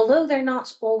 Although they're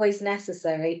not always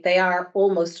necessary, they are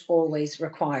almost always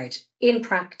required. In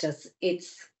practice,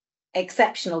 it's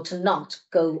exceptional to not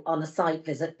go on a site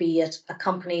visit, be it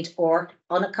accompanied or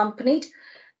unaccompanied.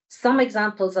 Some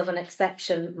examples of an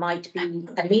exception might be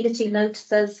amenity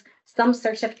notices, some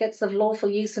certificates of lawful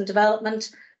use and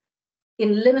development,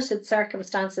 in limited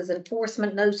circumstances,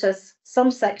 enforcement notice,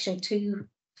 some Section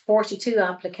 242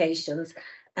 applications,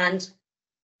 and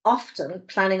often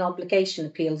planning obligation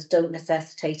appeals don't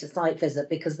necessitate a site visit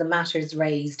because the matters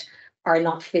raised are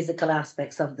not physical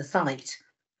aspects of the site.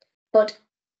 But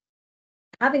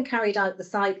having carried out the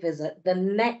site visit, the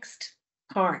next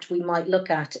part we might look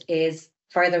at is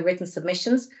further written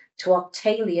submissions to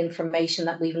obtain the information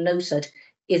that we've noted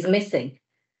is missing.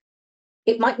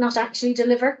 It might not actually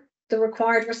deliver the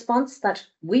required response that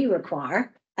we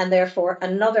require, and therefore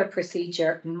another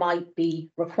procedure might be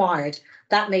required.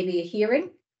 That may be a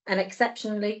hearing, and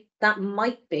exceptionally, that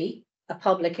might be a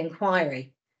public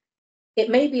inquiry. It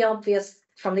may be obvious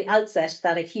from the outset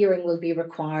that a hearing will be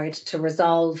required to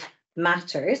resolve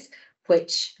matters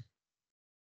which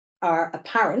are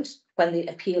apparent when the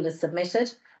appeal is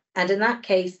submitted. And in that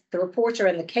case, the reporter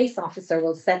and the case officer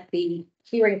will set the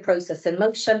hearing process in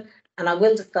motion. And I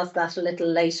will discuss that a little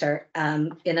later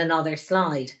in another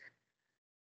slide.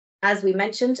 As we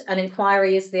mentioned, an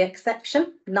inquiry is the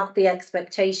exception, not the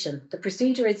expectation. The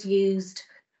procedure is used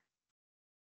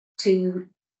to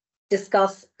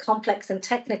discuss complex and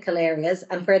technical areas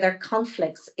and where there are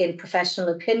conflicts in professional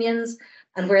opinions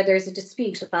and where there's a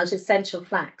dispute about essential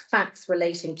facts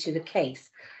relating to the case.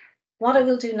 What I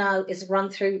will do now is run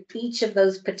through each of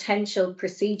those potential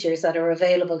procedures that are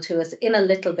available to us in a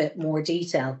little bit more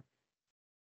detail.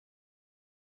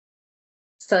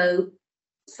 So,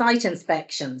 site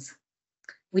inspections.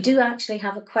 We do actually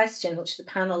have a question which the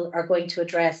panel are going to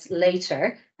address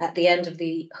later at the end of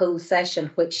the whole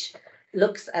session, which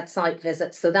looks at site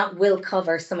visits. So that will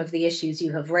cover some of the issues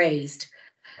you have raised.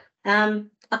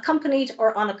 Accompanied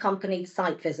or unaccompanied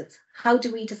site visits. How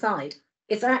do we decide?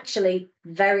 It's actually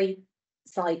very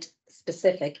site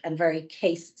specific and very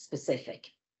case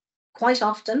specific. Quite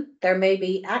often there may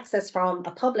be access from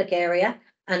a public area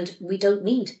and we don't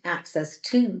need access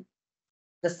to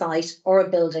the site or a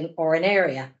building or an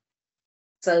area.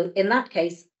 So in that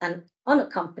case, an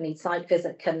unaccompanied site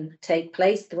visit can take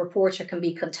place. The reporter can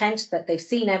be content that they've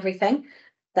seen everything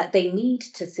that they need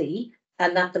to see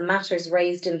and that the matters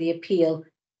raised in the appeal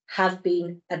have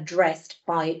been addressed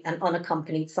by an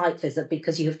unaccompanied site visit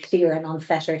because you have clear and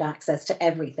unfettered access to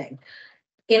everything.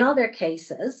 In other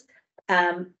cases,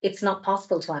 it's not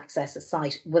possible to access a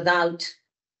site without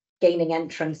gaining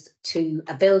entrance to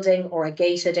a building or a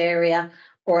gated area,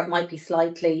 or it might be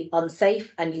slightly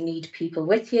unsafe and you need people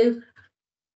with you.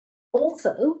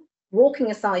 Also,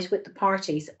 walking a site with the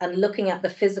parties and looking at the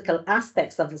physical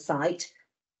aspects of the site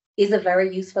is a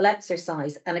very useful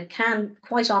exercise, and it can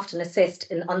quite often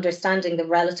assist in understanding the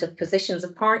relative positions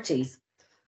of parties.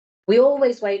 We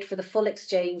always wait for the full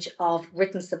exchange of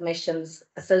written submissions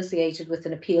associated with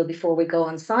an appeal before we go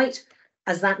on site,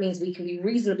 as that means we can be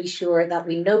reasonably sure that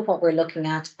we know what we're looking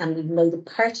at and we know the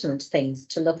pertinent things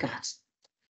to look at.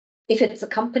 If it's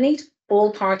accompanied,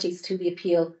 all parties to the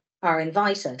appeal are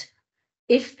invited.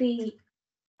 If the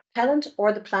appellant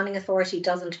or the planning authority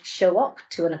doesn't show up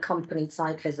to an accompanied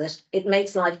site visit, it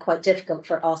makes life quite difficult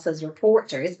for us as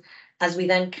reporters, as we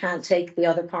then can't take the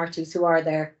other parties who are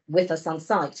there with us on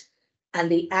site,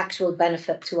 and the actual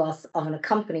benefit to us of an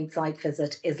accompanied site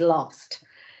visit is lost.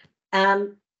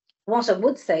 What I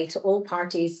would say to all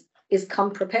parties is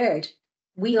come prepared.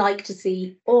 We like to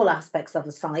see all aspects of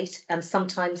the site and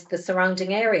sometimes the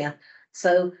surrounding area.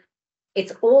 So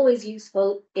it's always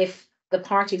useful if the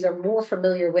parties are more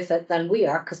familiar with it than we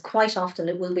are, because quite often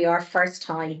it will be our first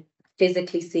time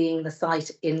physically seeing the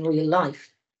site in real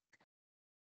life.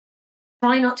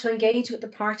 Try not to engage with the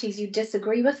parties you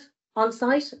disagree with on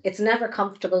site. It's never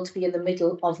comfortable to be in the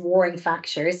middle of warring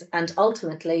factions, and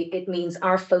ultimately it means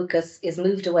our focus is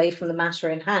moved away from the matter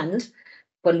in hand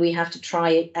when we have to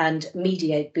try and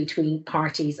mediate between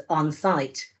parties on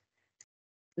site.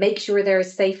 Make sure there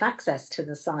is safe access to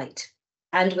the site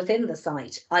and within the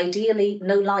site. Ideally,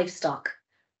 no livestock,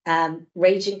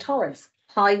 raging torrents,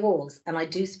 high walls, and I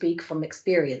do speak from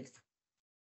experience.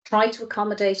 Try to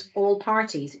accommodate all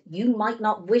parties. You might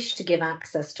not wish to give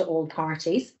access to all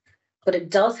parties, but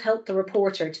it does help the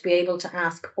reporter to be able to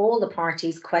ask all the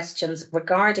parties questions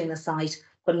regarding the site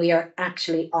when we are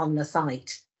actually on the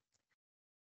site.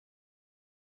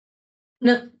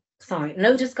 No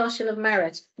discussion of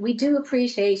merit. We do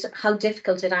appreciate how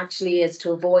difficult it actually is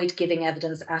to avoid giving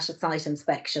evidence at a site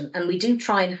inspection, and we do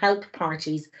try and help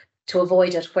parties to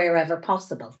avoid it wherever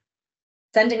possible.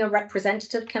 Sending a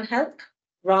representative can help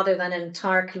rather than an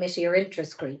entire committee or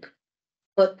interest group.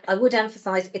 But I would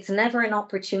emphasise it's never an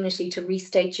opportunity to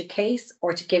restate your case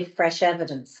or to give fresh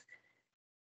evidence.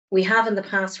 We have in the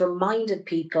past reminded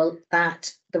people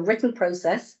that the written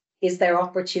process is their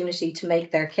opportunity to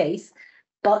make their case.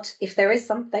 But if there is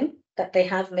something that they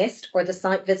have missed or the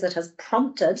site visit has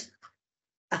prompted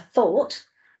a thought,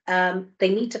 they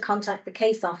need to contact the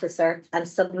case officer and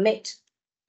submit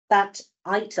that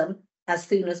item as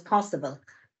soon as possible.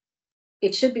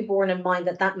 It should be borne in mind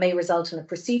that that may result in a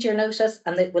procedure notice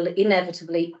and it will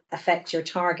inevitably affect your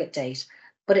target date.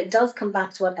 But it does come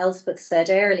back to what Elspeth said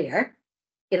earlier,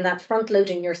 in that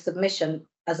front-loading your submission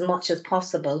as much as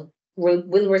possible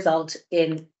will result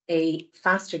in a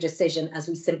faster decision, as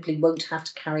we simply won't have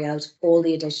to carry out all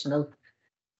the additional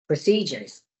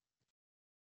procedures.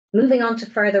 Moving on to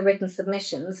further written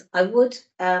submissions, I would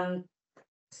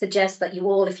suggest that you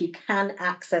all, if you can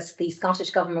access the Scottish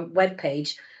Government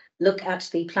webpage, look at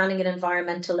the Planning and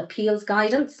Environmental Appeals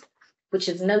Guidance, which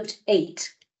is note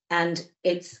 8, and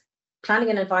it's Planning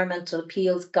and Environmental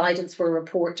Appeals Guidance for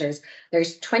Reporters.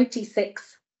 There's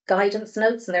 26 guidance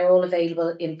notes and they're all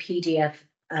available in PDF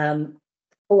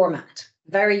format.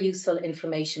 Very useful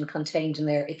information contained in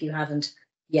there if you haven't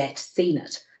yet seen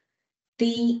it.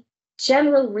 The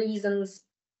general reasons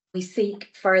we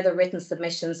seek further written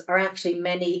submissions are actually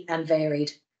many and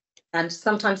varied. And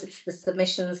sometimes it's the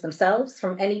submissions themselves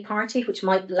from any party which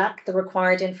might lack the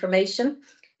required information.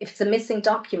 If it's a missing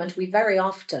document, we very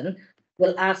often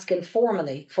will ask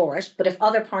informally for it, but if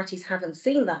other parties haven't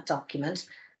seen that document,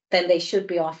 then they should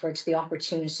be offered the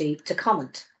opportunity to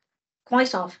comment.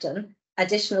 Quite often,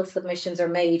 additional submissions are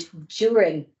made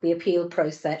during the appeal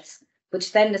process,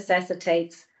 which then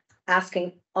necessitates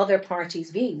asking other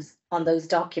parties' views on those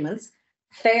documents.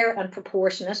 Fair and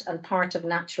proportionate and part of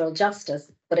natural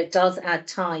justice, but it does add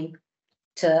time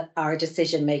to our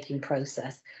decision-making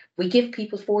process. We give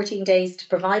people 14 days to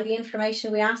provide the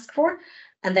information we ask for,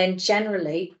 and then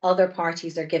generally other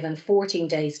parties are given 14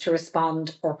 days to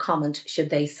respond or comment should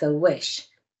they so wish.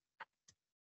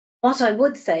 What I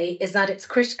would say is that it's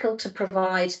critical to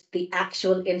provide the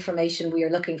actual information we are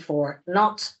looking for,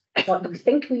 not what we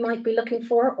think we might be looking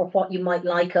for or what you might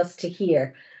like us to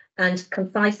hear. And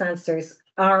concise answers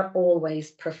are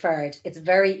always preferred. It's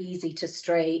very easy to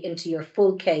stray into your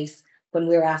full case when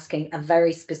we're asking a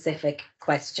very specific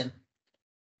question.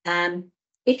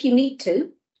 If you need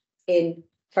to, in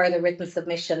further written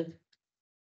submission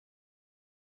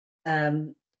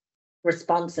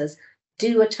responses,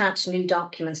 do attach new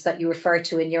documents that you refer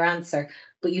to in your answer,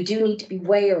 but you do need to be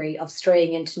wary of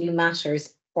straying into new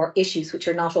matters or issues which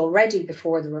are not already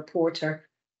before the reporter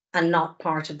and not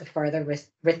part of the further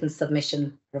written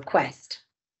submission request.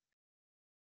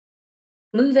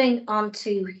 Moving on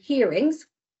to hearings,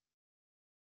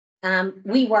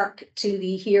 we work to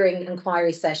the hearing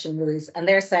inquiry session rules, and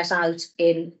they're set out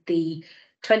in the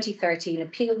 2013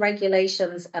 appeal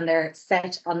regulations, and they're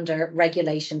set under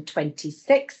regulation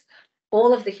 26.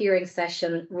 All of the hearing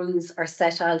session rules are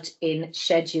set out in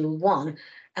Schedule 1,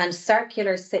 and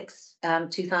Circular 6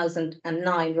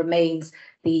 2009 remains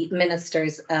the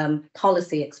Minister's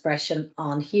policy expression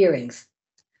on hearings.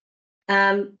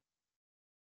 When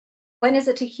is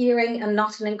it a hearing and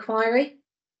not an inquiry?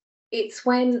 It's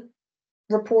when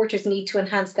reporters need to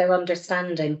enhance their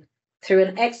understanding through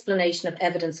an explanation of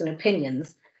evidence and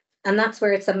opinions, and that's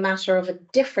where it's a matter of a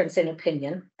difference in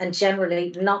opinion and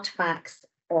generally not facts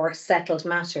or settled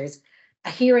matters. A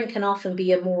hearing can often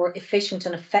be a more efficient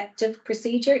and effective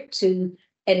procedure to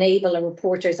enable a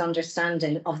reporter's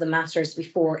understanding of the matters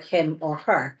before him or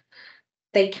her.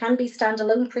 They can be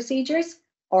standalone procedures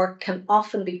or can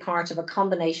often be part of a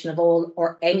combination of all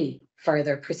or any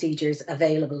further procedures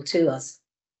available to us.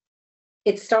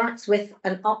 It starts with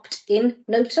an opt-in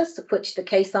notice, which the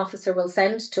case officer will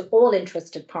send to all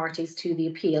interested parties to the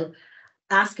appeal,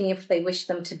 asking if they wish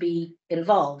them to be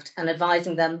involved and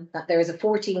advising them that there is a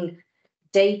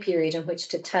 14-day period in which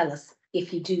to tell us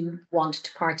if you do want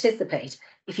to participate.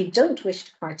 If you don't wish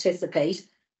to participate,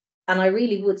 and I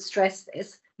really would stress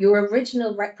this, your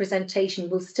original representation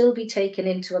will still be taken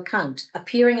into account.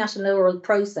 Appearing at an oral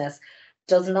process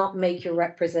does not make your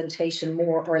representation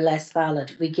more or less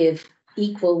valid. We give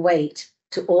equal weight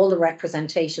to all the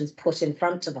representations put in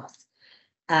front of us.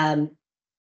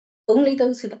 Only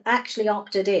those who've actually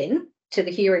opted in to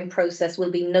the hearing process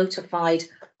will be notified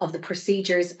of the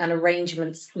procedures and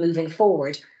arrangements moving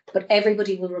forward, but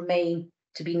everybody will remain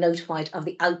to be notified of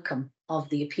the outcome of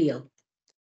the appeal.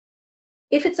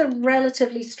 If it's a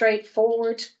relatively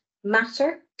straightforward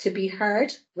matter to be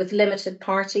heard with limited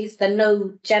parties,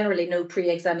 then generally no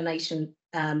pre-examination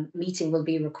meeting will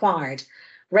be required.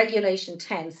 Regulation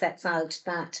 10 sets out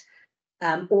that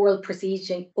oral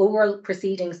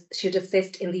proceedings should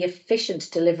assist in the efficient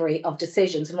delivery of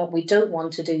decisions. And what we don't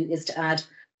want to do is to add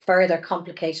further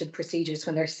complicated procedures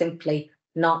when they're simply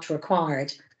not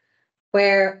required.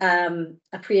 Where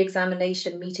a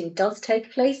pre-examination meeting does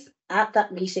take place, at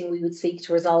that meeting we would seek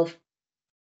to resolve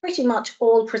pretty much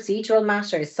all procedural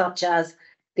matters, such as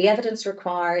the evidence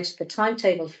required, the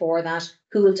timetable for that,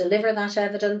 who will deliver that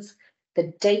evidence,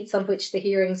 the dates on which the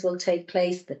hearings will take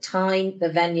place, the time, the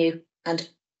venue, and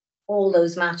all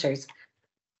those matters.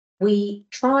 We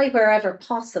try wherever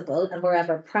possible and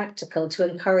wherever practical to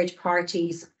encourage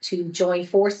parties to join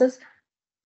forces,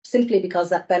 simply because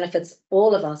that benefits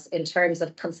all of us in terms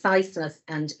of conciseness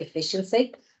and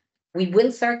efficiency. We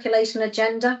will circulate an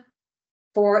agenda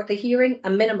for the hearing a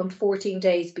minimum 14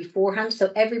 days beforehand,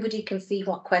 so everybody can see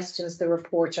what questions the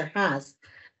reporter has.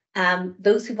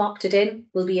 Those who've opted in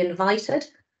will be invited,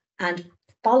 and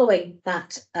following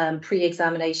that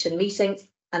pre-examination meeting,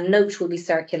 a note will be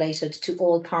circulated to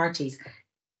all parties.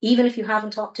 Even if you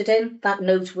haven't opted in, that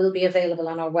note will be available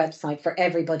on our website for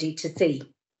everybody to see.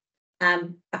 A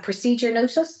procedure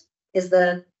notice is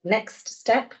the next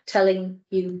step, telling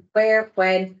you where,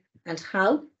 when, and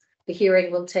how the hearing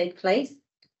will take place.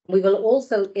 We will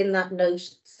also, in that note,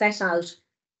 set out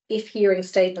if hearing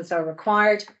statements are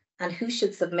required and who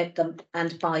should submit them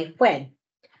and by when.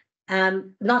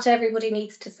 Not everybody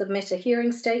needs to submit a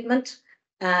hearing statement.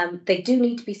 They do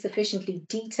need to be sufficiently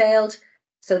detailed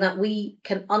so that we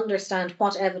can understand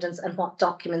what evidence and what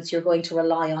documents you're going to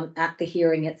rely on at the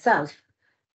hearing itself.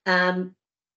 The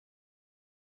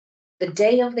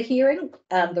day of the hearing,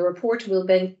 the reporter will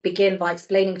begin by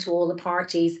explaining to all the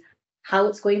parties how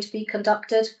it's going to be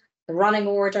conducted, the running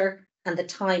order, and the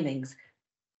timings.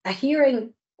 A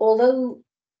hearing, although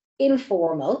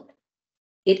informal,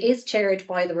 it is chaired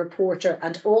by the reporter,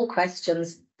 and all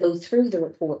questions go through the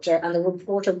reporter, and the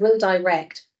reporter will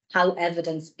direct how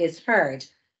evidence is heard.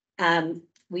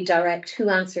 We direct who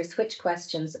answers which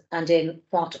questions and in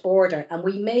what order, and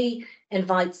we may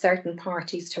invite certain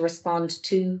parties to respond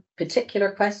to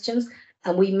particular questions,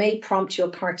 and we may prompt your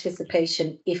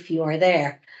participation if you are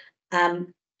there.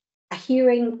 A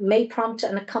hearing may prompt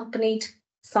an accompanied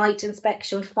site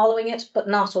inspection following it, but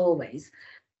not always.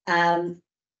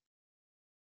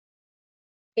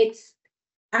 It's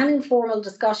an informal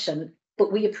discussion,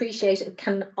 but we appreciate it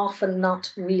can often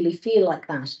not really feel like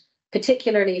that,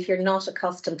 particularly if you're not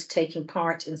accustomed to taking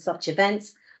part in such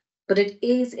events. But it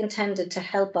is intended to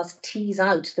help us tease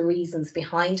out the reasons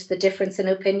behind the difference in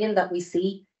opinion that we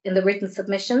see in the written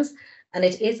submissions, and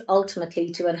it is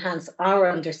ultimately to enhance our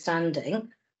understanding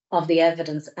of the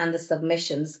evidence and the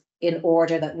submissions in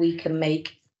order that we can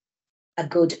make a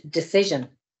good decision.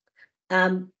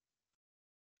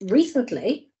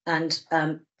 Recently, and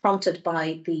prompted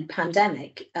by the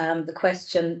pandemic, the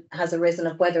question has arisen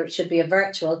of whether it should be a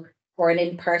virtual or an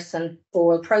in-person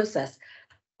oral process.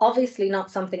 Obviously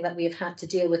not something that we have had to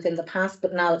deal with in the past,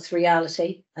 but now it's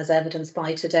reality, as evidenced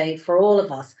by today, for all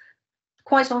of us.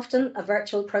 Quite often, a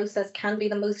virtual process can be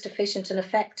the most efficient and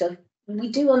effective. We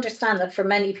do understand that for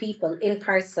many people,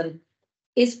 in-person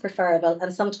is preferable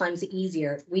and sometimes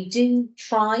easier. We do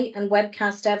try and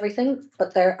webcast everything,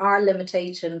 but there are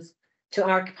limitations to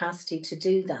our capacity to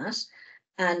do that.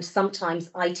 And sometimes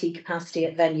IT capacity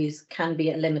at venues can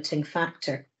be a limiting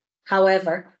factor.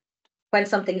 However, when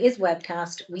something is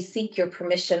webcast, we seek your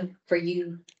permission for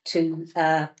you to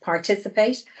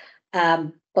participate.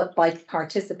 But by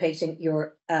participating,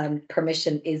 your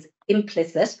permission is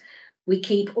implicit. We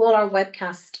keep all our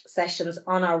webcast sessions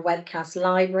on our webcast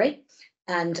library,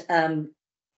 and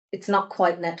it's not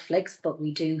quite Netflix, but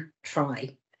we do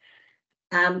try.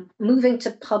 Moving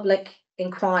to public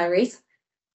inquiries.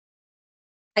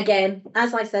 Again,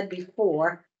 as I said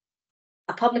before,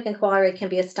 a public inquiry can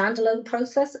be a standalone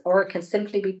process, or it can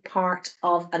simply be part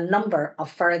of a number of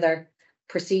further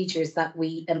procedures that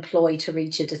we employ to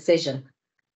reach a decision.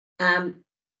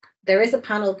 There is a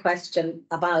panel question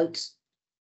about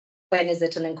when is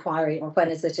it an inquiry or when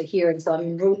is it a hearing, so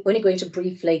I'm only going to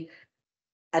briefly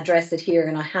address it here,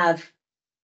 and I have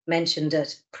mentioned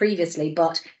it previously,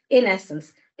 but in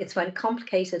essence, it's when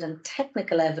complicated and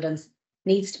technical evidence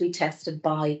needs to be tested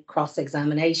by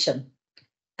cross-examination.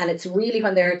 And it's really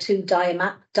when there are two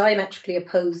diametrically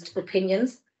opposed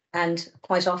opinions, and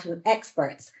quite often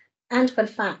experts, and when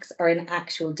facts are in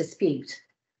actual dispute.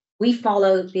 We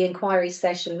follow the inquiry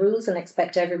session rules and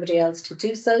expect everybody else to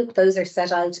do so. Those are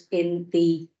set out in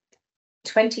the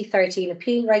 2013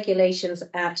 appeal regulations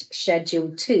at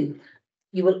Schedule 2.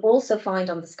 You will also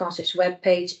find on the Scottish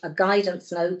webpage a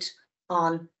guidance note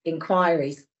on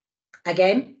inquiries.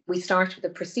 Again, we start with a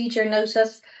procedure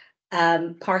notice,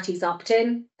 parties opt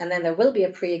in, and then there will be a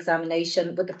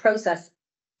pre-examination with the process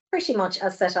pretty much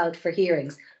as set out for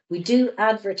hearings. We do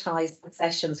advertise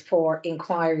sessions for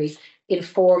inquiries in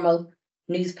formal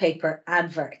newspaper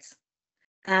adverts.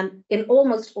 And in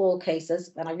almost all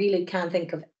cases, and I really can't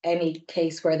think of any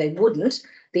case where they wouldn't,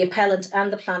 the appellant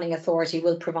and the planning authority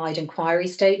will provide inquiry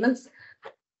statements.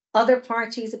 Other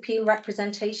parties' appeal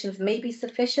representations may be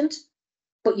sufficient,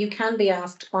 but you can be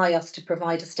asked by us to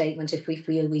provide a statement if we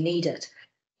feel we need it.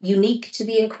 Unique to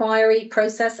the inquiry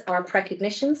process are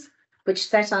precognitions, which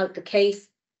set out the case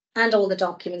and all the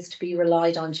documents to be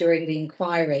relied on during the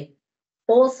inquiry.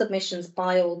 All submissions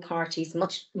by all parties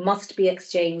must be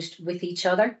exchanged with each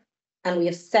other, and we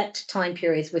have set time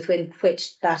periods within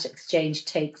which that exchange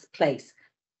takes place.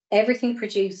 Everything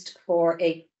produced for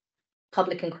a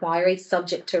public inquiry,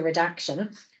 subject to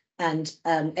redaction and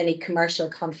any commercial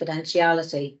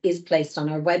confidentiality, is placed on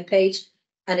our webpage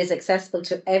and is accessible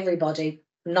to everybody,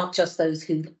 not just those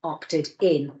who've opted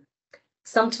in.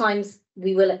 Sometimes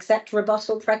we will accept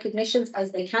rebuttal precognitions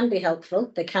as they can be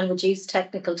helpful. They can reduce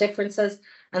technical differences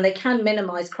and they can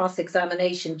minimise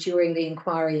cross-examination during the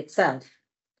inquiry itself.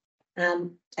 A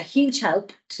huge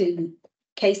help to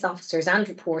case officers and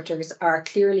reporters are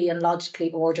clearly and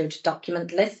logically ordered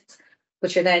document lists,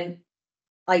 which are then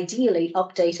ideally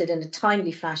updated in a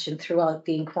timely fashion throughout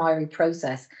the inquiry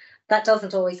process. That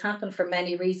doesn't always happen for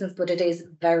many reasons, but it is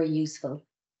very useful.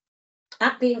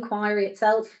 At the inquiry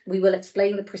itself, we will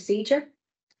explain the procedure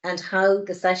and how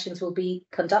the sessions will be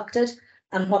conducted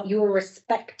and what your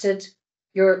respective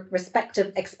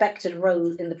expected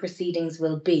role in the proceedings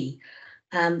will be.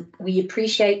 We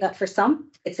appreciate that for some,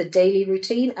 it's a daily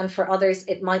routine, and for others,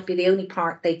 it might be the only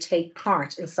part they take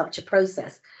part in such a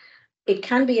process. It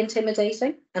can be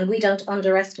intimidating, and we don't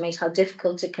underestimate how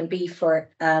difficult it can be for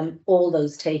all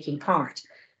those taking part.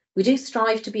 We do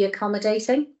strive to be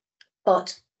accommodating,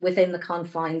 but within the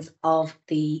confines of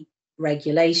the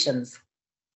regulations.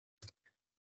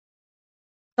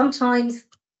 Sometimes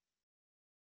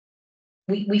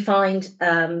we find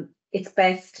it's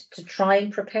best to try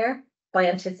and prepare by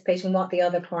anticipating what the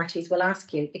other parties will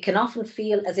ask you. It can often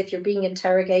feel as if you're being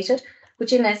interrogated,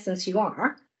 which in essence you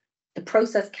are. The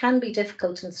process can be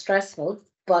difficult and stressful,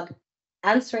 but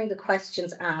answering the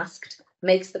questions asked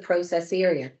makes the process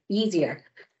easier.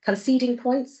 Conceding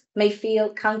points may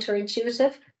feel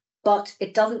counterintuitive, but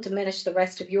it doesn't diminish the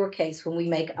rest of your case when we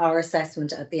make our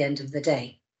assessment at the end of the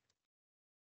day.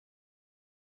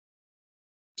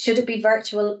 Should it be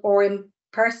virtual or in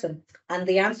person? And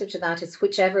the answer to that is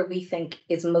whichever we think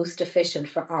is most efficient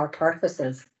for our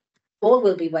purposes. All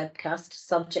will be webcast,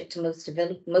 subject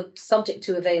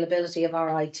to availability of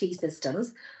our IT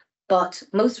systems, but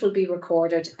most will be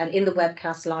recorded and in the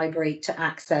webcast library to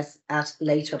access at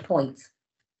later points.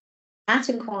 At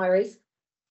inquiries,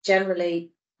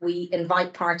 generally, we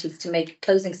invite parties to make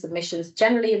closing submissions,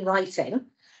 generally in writing,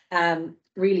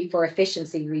 really for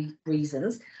efficiency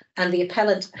reasons, and the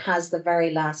appellant has the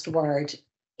very last word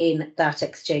in that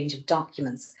exchange of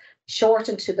documents. Short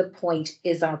and to the point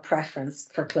is our preference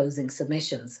for closing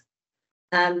submissions.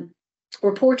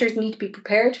 Reporters need to be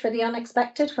prepared for the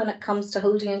unexpected when it comes to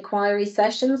holding inquiry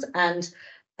sessions, and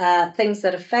things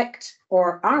that affect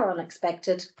or are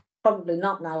unexpected, probably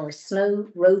not now, are snow,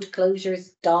 road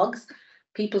closures, dogs,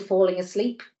 people falling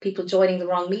asleep, people joining the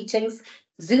wrong meetings,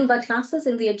 Zumba classes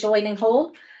in the adjoining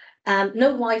hall, no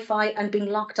Wi-Fi and being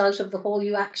locked out of the hall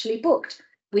you actually booked.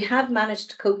 We have managed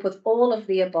to cope with all of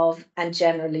the above and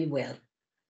generally will.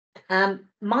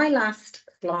 My last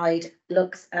slide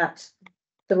looks at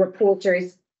the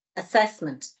reporter's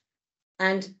assessment,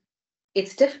 and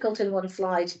it's difficult in one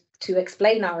slide to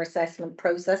explain our assessment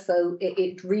process, so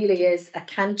it really is a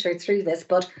canter through this,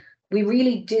 but we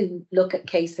really do look at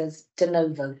cases de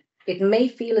novo. It may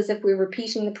feel as if we're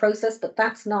repeating the process, but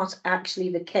that's not actually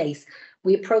the case.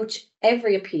 We approach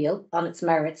every appeal on its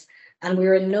merits, and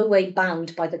we're in no way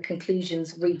bound by the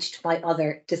conclusions reached by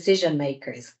other decision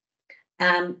makers.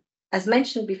 As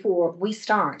mentioned before, we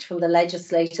start from the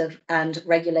legislative and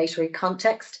regulatory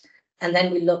context, and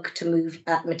then we look to move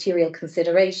at material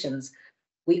considerations.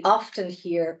 We often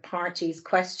hear parties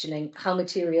questioning how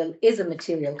material is a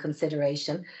material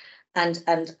consideration, and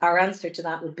our answer to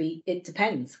that would be, it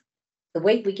depends. The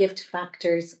weight we give to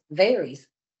factors varies,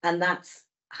 and that's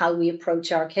how we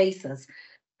approach our cases.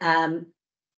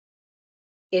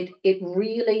 It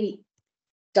really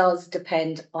does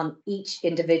depend on each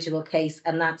individual case,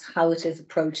 and that's how it is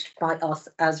approached by us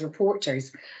as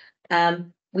reporters.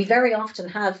 We very often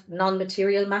have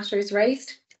non-material matters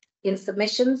raised in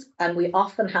submissions, and we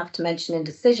often have to mention in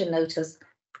decision notice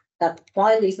that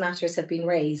while these matters have been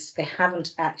raised, they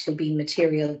haven't actually been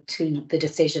material to the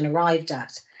decision arrived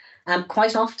at.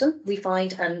 Quite often we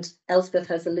find, and Elspeth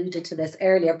has alluded to this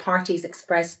earlier, parties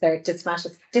express their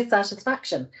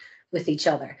dissatisfaction with each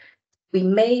other. We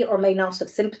may or may not have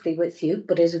sympathy with you,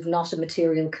 but it is not a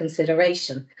material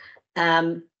consideration.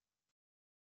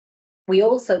 We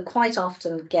also quite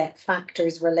often get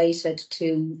factors related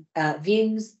to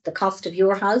views, the cost of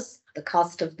your house, the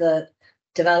cost of the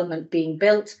development being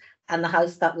built, and the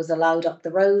house that was allowed up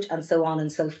the road, and so on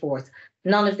and so forth.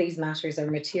 None of these matters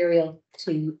are material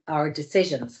to our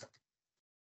decisions.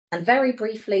 And very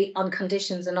briefly on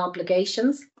conditions and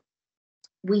obligations,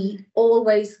 we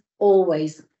always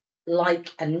like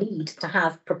and need to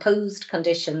have proposed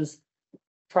conditions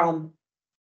from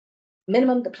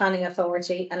minimum the planning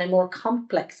authority, and in more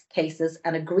complex cases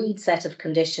an agreed set of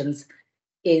conditions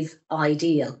is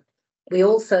ideal. We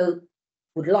also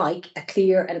would like a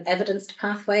clear and evidenced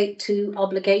pathway to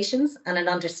obligations and an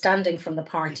understanding from the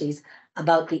parties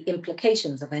about the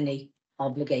implications of any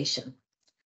obligation.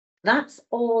 That's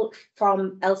all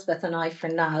from Elspeth and I for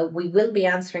now. We will be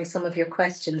answering some of your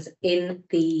questions in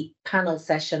the panel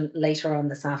session later on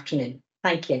this afternoon.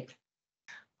 Thank you.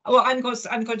 Well, I'm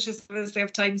conscious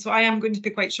of time, so I am going to be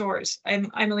quite short. I'm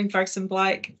Elaine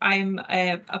Farquharson-Black. I'm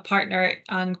a partner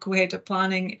and co-head of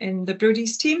planning in the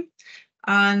Brodies team.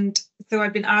 And so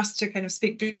I've been asked to kind of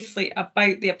speak briefly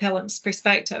about the appellant's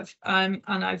perspective, and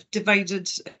I've divided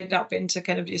it up into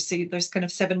kind of, you see, there's kind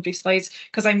of 7 brief slides,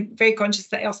 because I'm very conscious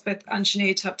that Elspeth and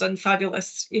Sinead have done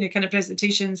fabulous, kind of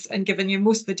presentations and given you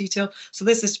most of the detail. So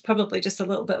this is probably just a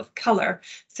little bit of colour.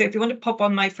 So if you want to pop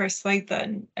on my first slide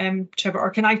then, Trevor, or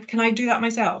can I do that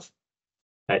myself?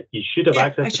 You should have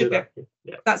access to that.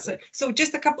 Yeah. That's it. So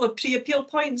just a couple of pre-appeal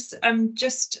points,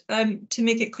 just to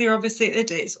make it clear, obviously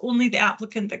it is only the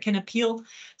applicant that can appeal.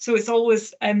 So it's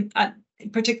always,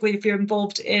 particularly if you're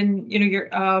involved in, your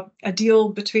a deal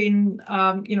between,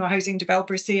 a housing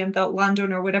developer, say, and the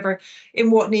landowner or whatever, in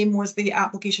what name was the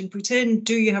application put in?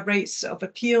 Do you have rights of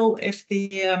appeal if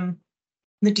the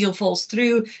deal falls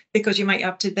through, because you might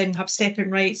have to then have step-in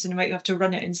rights and you might have to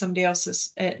run it in somebody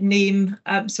else's name.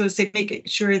 So as they make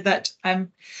sure that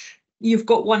you've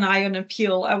got one eye on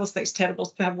appeal. I always think it's terrible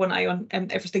to have one eye on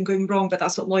everything going wrong, but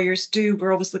that's what lawyers do.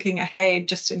 We're always looking ahead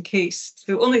just in case.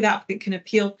 So only the applicant can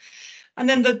appeal. And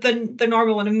then the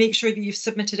normal one, and make sure that you've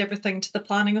submitted everything to the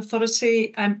planning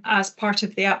authority as part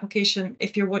of the application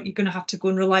if you're going to have to go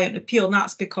and rely on appeal. And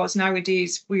that's because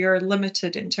nowadays we are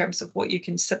limited in terms of what you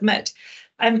can submit.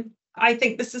 I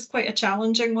think this is quite a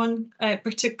challenging one,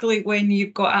 particularly when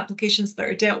you've got applications that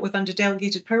are dealt with under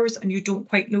delegated powers and you don't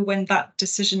quite know when that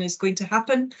decision is going to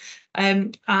happen.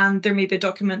 And there may be a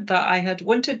document that I had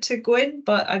wanted to go in,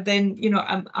 but then,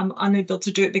 I'm unable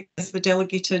to do it because the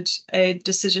delegated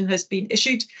decision has been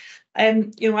issued.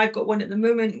 I've got one at the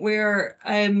moment where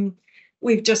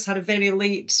we've just had a very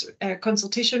late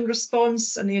consultation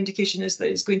response, and the indication is that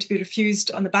it's going to be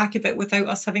refused on the back of it without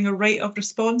us having a right of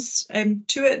response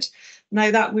to it.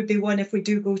 Now, that would be one, if we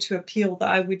do go to appeal, that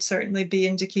I would certainly be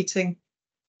indicating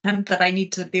that I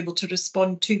need to be able to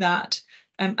respond to that.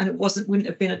 And it wouldn't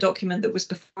have been a document that was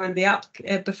before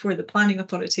the planning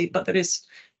authority, but there is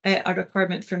a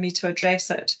requirement for me to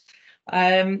address it.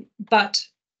 But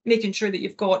making sure that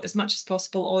you've got as much as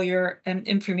possible all your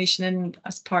information in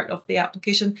as part of the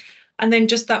application. And then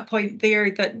just that point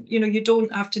there that, you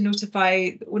don't have to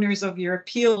notify the owners of your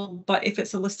appeal, but if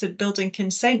it's a listed building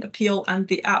consent appeal and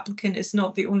the applicant is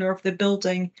not the owner of the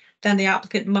building, then the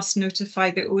applicant must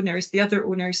notify the other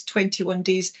owners 21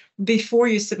 days before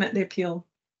you submit the appeal.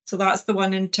 So that's the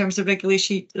one in terms of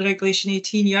regulation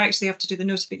 18, you actually have to do the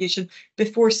notification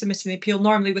before submitting the appeal.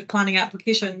 Normally with planning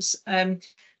applications,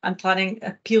 and planning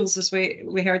appeals, as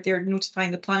we heard there,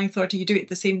 notifying the planning authority, you do it at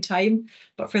the same time.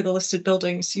 But for the listed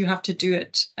buildings, you have to do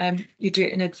it. You do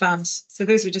it in advance. So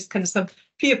those are just kind of some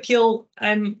pre-appeal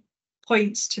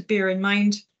points to bear in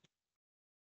mind.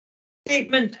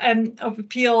 Statement of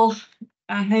appeal,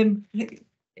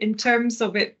 in terms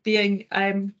of it being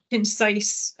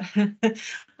concise, and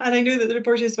I know that the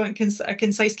reporters want a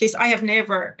concise case. I have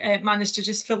never managed to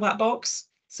just fill that box.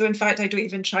 So in fact, I don't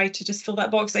even try to just fill that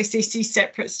box. I say see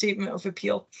separate statement of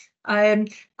appeal.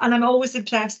 And I'm always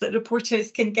impressed that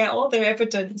reporters can get all their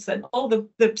evidence and all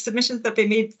the submissions that they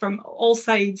made from all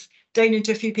sides down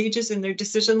into a few pages in their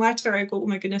decision letter. I go, oh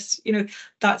my goodness,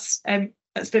 that's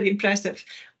very impressive.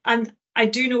 And I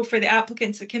do know for the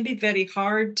applicants, it can be very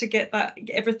hard to get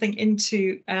everything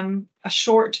into a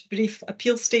short, brief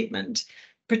appeal statement,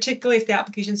 particularly if the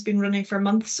application's been running for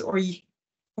months or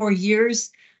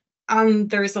years. and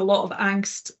there's a lot of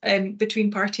angst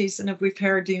between parties, and if we've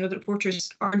heard, the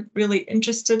reporters aren't really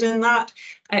interested in that,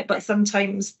 but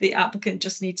sometimes the applicant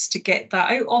just needs to get that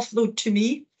out, offload to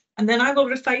me, and then I will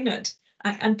refine it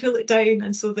and pull it down,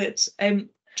 and so that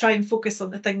try and focus on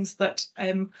the things that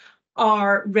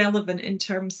are relevant in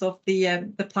terms of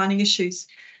the planning issues.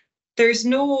 There's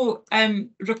no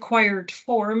required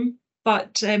form,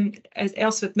 but as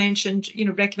Elspeth mentioned,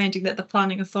 recommending that the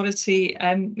planning authority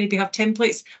maybe have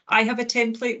templates. I have a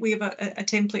template. We have a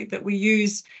template that we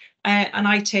use, and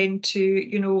I tend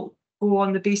to, go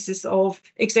on the basis of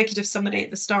executive summary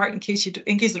at the start, in case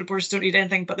the reporters don't read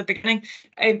anything but the beginning.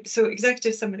 So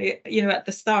executive summary, at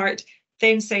the start,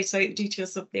 then set out the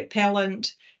details of the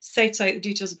appellant, set out the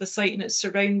details of the site and its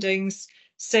surroundings,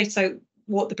 set out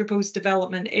what the proposed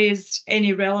development is,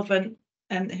 any relevant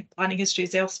planning history,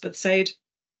 as Elspeth said,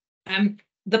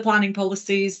 the planning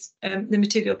policies, the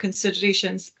material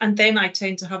considerations, and then I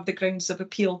tend to have the grounds of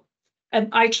appeal.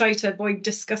 I try to avoid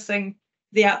discussing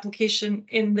the application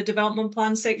in the development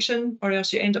plan section, or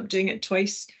else you end up doing it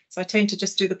twice. So I tend to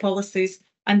just do the policies,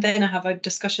 and then I have a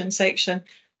discussion section,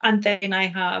 and then I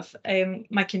have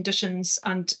my conditions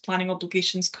and planning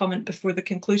obligations comment before the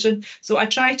conclusion. So I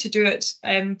try to do it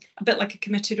a bit like a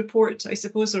committee report, I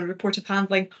suppose, or a report of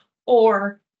handling,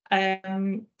 or a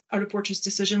reporter's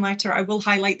decision letter. I will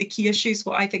highlight the key issues,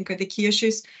 what I think are the key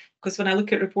issues, because when I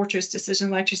look at reporters'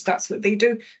 decision letters, that's what they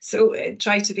do. So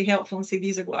try to be helpful and say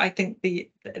these are what I think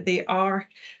they are.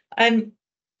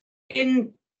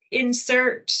 In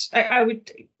insert, I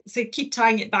would say keep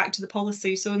tying it back to the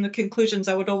policy. So in the conclusions,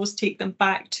 I would always take them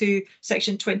back to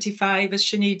section 25, as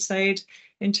Sinead said,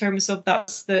 in terms of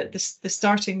that's the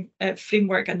starting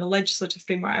framework and the legislative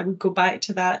framework. I would go back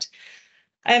to that.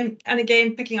 And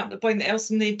again, picking up the point that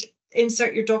Elsa made,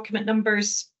 insert your document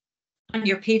numbers and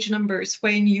your page numbers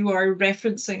when you are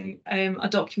referencing a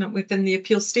document within the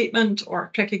appeal statement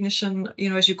or recognition,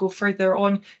 as you go further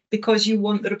on, because you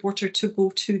want the reporter to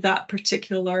go to that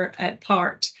particular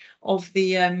part of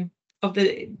the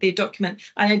document.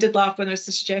 And I did laugh when there's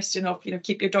the suggestion of,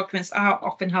 keep your documents. I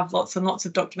often have lots and lots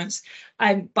of documents,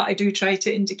 but I do try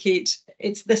to indicate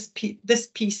it's this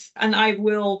piece, and I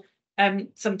will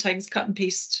sometimes cut and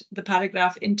paste the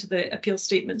paragraph into the appeal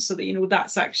statement so that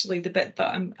that's actually the bit that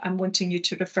I'm wanting you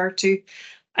to refer to.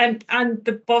 And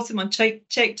the bottom one, check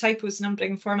typos,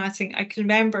 numbering, formatting. I can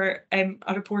remember a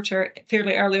reporter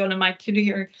fairly early on in my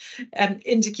career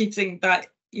indicating that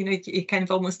you kind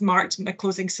of almost marked my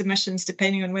closing submissions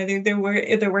depending on whether there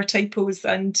were typos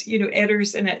and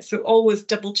errors in it. So always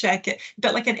double check it. A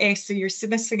bit like an essay, you're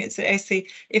submitting it to essay.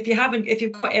 If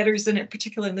you've got errors in it,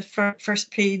 particularly in the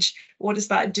first page, what does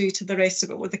that do to the rest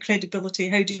of it? With the credibility,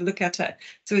 how do you look at it?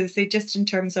 So they say just in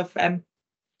terms of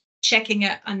checking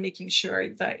it and making sure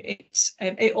that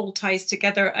it all ties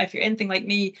together. If you're anything like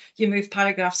me, you move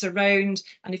paragraphs around,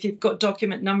 and if you've got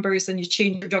document numbers and you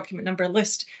change your document number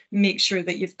list, make sure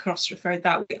that you've cross-referred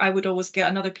that. I would always get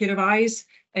another pair of eyes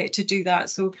to do that.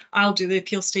 So I'll do the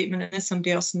appeal statement, and then somebody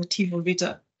else in the team will read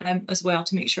it as well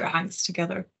to make sure it hangs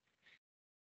together.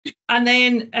 And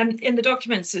then in the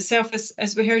documents itself,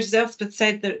 as we heard, as Elspeth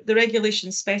said, the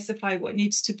regulations specify what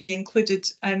needs to be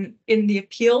included in the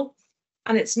appeal.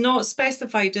 And it's not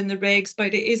specified in the regs,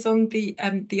 but it is on the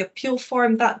appeal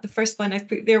form. That the first line I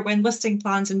put there, when listing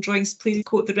plans and drawings, please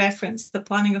quote the reference the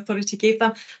planning authority gave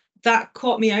them. That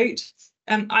caught me out.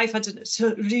 I've had to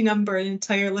renumber an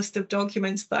entire list of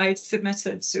documents that I'd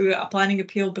submitted to a planning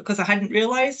appeal because I hadn't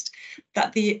realised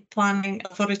that the planning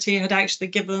authority had actually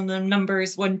given them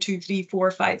numbers 1, 2, 3, 4,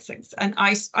 5, 6. And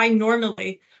I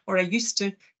normally, or I used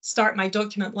to, start my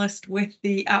document list with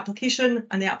the application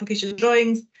and the application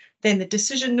drawings, then the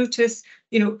decision notice,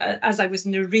 as I was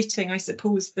narrating, I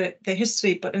suppose, the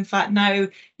history. But in fact, now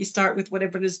you start with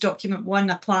whatever is document 1,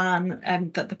 a plan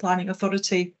that the planning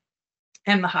authority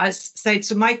has said.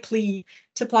 So my plea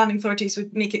to planning authorities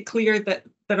would make it clear that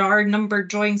there are numbered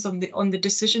drawings on the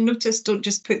decision notice. Don't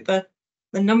just put the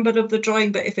number of the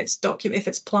drawing, but if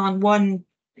it's plan 1,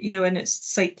 and it's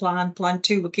site plan, plan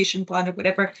 2, location plan, or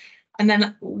whatever. And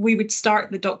then we would start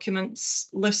the documents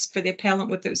list for the appellant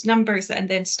with those numbers and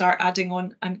then start adding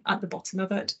on at the bottom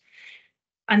of it.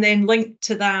 And then linked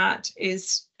to that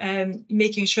is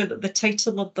making sure that the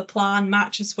title of the plan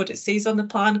matches what it says on the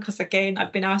plan. Because again,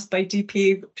 I've been asked by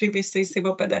DPEA previously, say,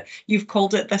 well, but you've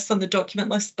called it this on the document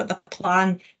list, but the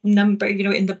plan number,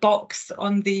 in the box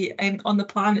on the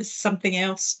plan is something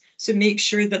else. So make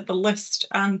sure that the list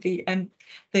and the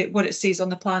what it says on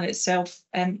the plan itself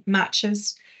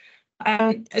matches.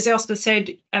 As Elspeth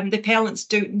said, the appellants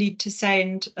don't need to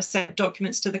send a set of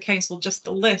documents to the council, just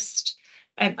the list.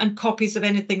 and copies of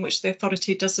anything which the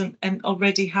authority doesn't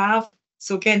already have.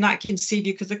 So again, that can save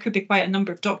you, because there could be quite a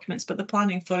number of documents, but the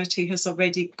planning authority has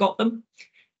already got them.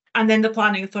 And then the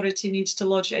planning authority needs to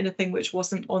lodge anything which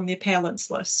wasn't on the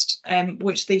appellant's list,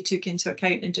 which they took into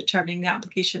account in determining the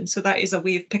application. So that is a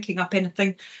way of picking up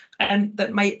anything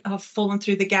that might have fallen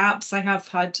through the gaps. I have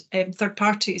had third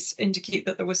parties indicate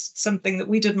that there was something that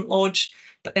we didn't lodge,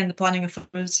 but then the planning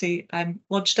authority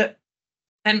lodged it.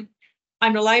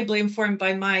 I'm reliably informed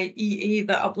by my EA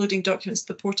that uploading documents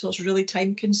to the portal is really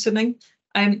time consuming,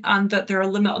 and that there are a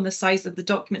limit on the size of the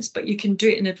documents, but you can do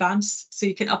it in advance, so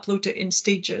you can upload it in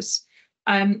stages.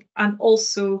 And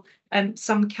also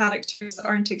some characters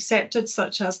aren't accepted,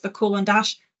 such as the colon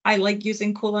dash. I like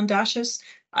using colon dashes,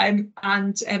 and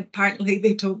apparently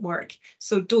they don't work.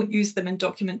 So don't use them in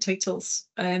document titles.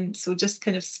 So just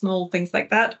kind of small things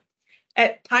like that.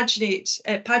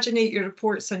 Paginate your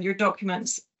reports and your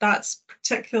documents. That's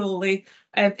particularly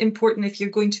important if you're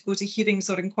going to go to hearings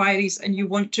or inquiries and you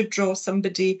want to draw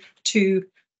somebody to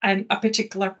a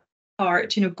particular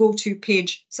part, go to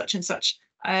page such and such,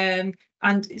 and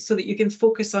so that you can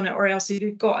focus on it. Or else if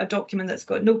you've got a document that's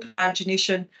got no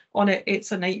pagination on it,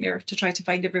 it's a nightmare to try to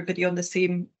find everybody on the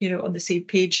same, on the same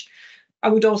page. I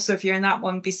would also, if you're in that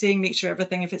one, be saying make sure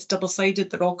everything, if it's double-sided,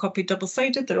 they're all copied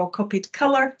double-sided, they're all copied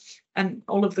colour, and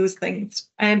all of those things.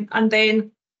 And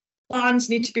then plans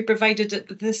need to be provided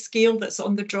at the scale that's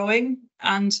on the drawing.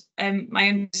 And my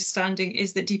understanding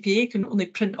is that DPEA can only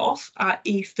print off at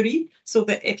A3, so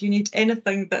that if you need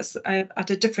anything that's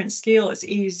at a different scale, it's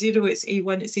A0, it's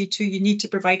A1, it's A2, you need to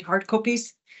provide hard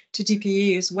copies to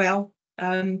DPEA as well.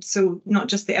 So not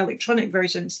just the electronic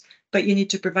versions, but you need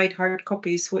to provide hard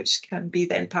copies, which can be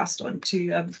then passed on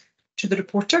to the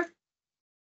reporter.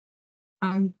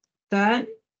 And then,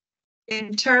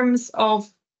 in terms of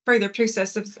further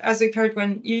process, as we've heard,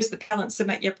 when you use the appellant,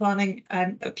 submit your planning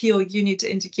appeal, you need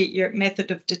to indicate your method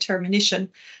of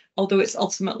determination, although it's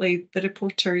ultimately the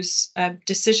reporter's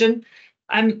decision.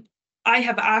 I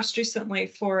have asked recently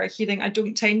for a hearing. I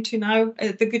don't tend to now.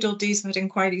 The good old days, I had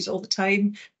inquiries all the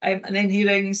time, and then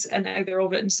hearings, and now they're all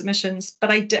written submissions.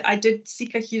 But I did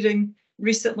seek a hearing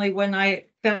recently when I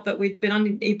felt that we'd been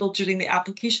unable during the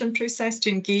application process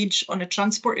to engage on a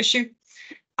transport issue.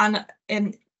 And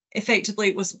effectively,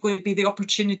 it was going to be the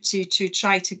opportunity to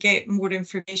try to get more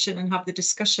information and have the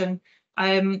discussion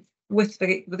with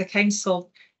the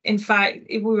council. In fact,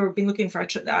 we were been looking for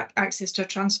access to a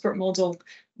transport model.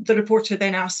 The reporter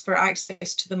then asked for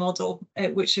access to the model,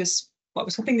 which is what I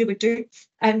was hoping they would do.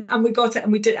 And we got it,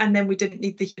 and we did, and then we didn't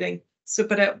need the hearing. So,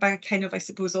 but I kind of, I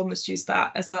suppose, almost use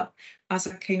that as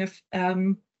a kind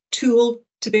of tool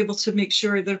to be able to make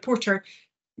sure the reporter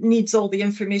needs all the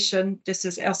information. Just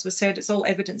as Elspeth said, it's all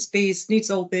evidence-based,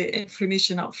 needs all the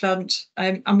information up front,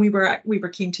 and we were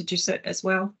keen to do so as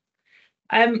well.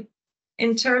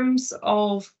 In terms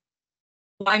of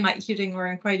why might hearing or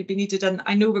inquiry be needed, and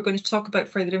I know we're going to talk about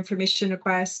further information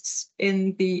requests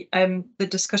in the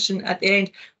discussion at the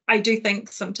end. I do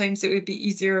think sometimes it would be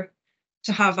easier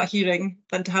to have a hearing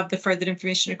than to have the further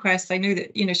information requests. I know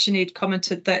that Sinead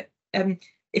commented that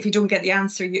if you don't get the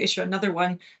answer, you issue another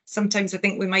one. Sometimes I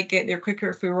think we might get there quicker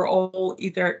if we were all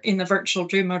either in a virtual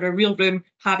room or a real room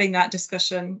having that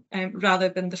discussion, rather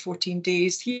than the 14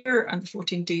 days here and the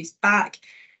 14 days back.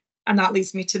 And that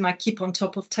leads me to my keep on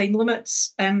top of time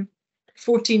limits.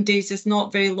 14 days is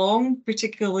not very long,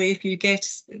 particularly if you get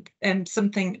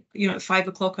something at 5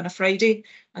 o'clock on a Friday,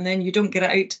 and then you don't get it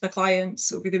out to the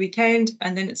clients over the weekend,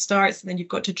 and then it starts, and then you've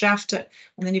got to draft it,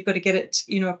 and then you've got to get it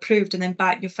approved, and then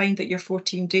back, you find that your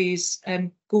 14 days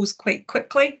goes quite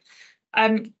quickly.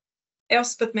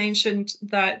 Elspeth mentioned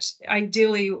that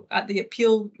ideally at the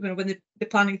appeal, when the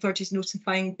planning authority is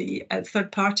notifying the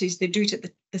third parties, they do it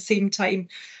at the same time.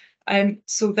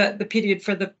 So that the period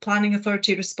for the planning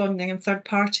authority responding and third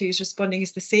parties responding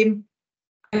is the same.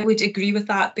 I would agree with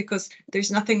that, because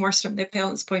there's nothing worse from the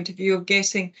appellant's point of view of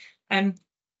getting, I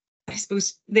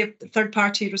suppose, the third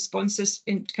party responses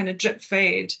in kind of drip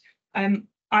fed.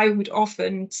 I would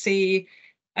often say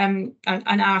and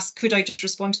ask, could I just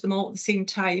respond to them all at the same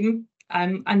time?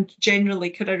 And generally,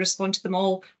 could I respond to them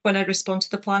all when I respond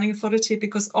to the planning authority?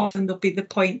 Because often there'll be the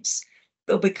points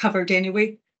that'll be covered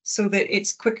anyway, so that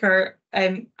it's quicker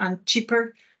and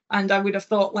cheaper. And I would have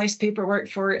thought less paperwork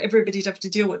for everybody to have to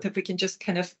deal with if we can just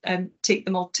kind of take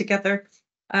them all together.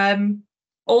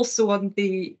 Also on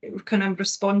the kind of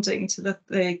responding to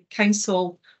the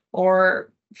council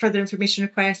or further information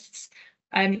requests,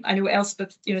 I know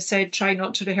Elspeth said try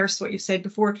not to rehearse what you've said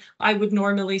before. I would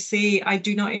normally say I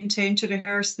do not intend to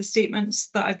rehearse the statements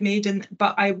that I've made,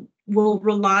 but I will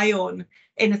rely on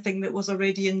anything that was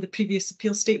already in the previous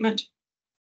appeal statement.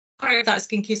 part of that's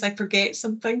in case I forget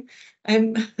something.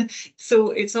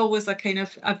 So it's always a kind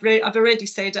of, I've already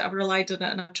said it, I've relied on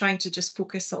it, and I'm trying to just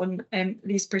focus on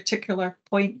these particular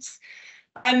points.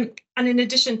 And in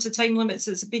addition to time limits,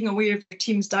 it's being aware of your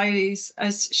team's diaries.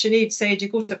 As Sinead said, you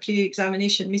go to a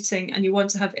pre-examination meeting and you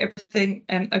want to have everything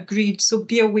agreed. So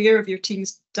be aware of your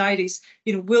team's diaries.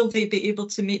 You know, will they be able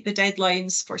to meet the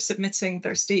deadlines for submitting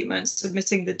their statements,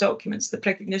 submitting the documents, the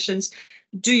recognitions?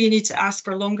 Do you need to ask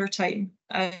for longer time?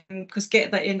 Because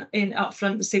get that in up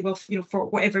front and say, well, you know, for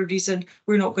whatever reason,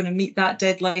 we're not going to meet that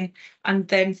deadline, and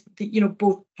then you know,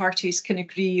 both parties can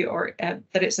agree, or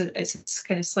that it's a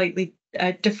kind of slightly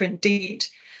different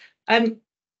date.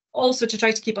 Also to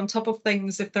try to keep on top of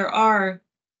things if there are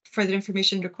further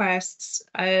information requests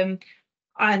and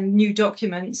new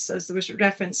documents, as there was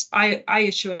reference. I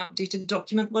issue an updated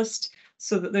document list,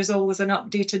 so that there's always an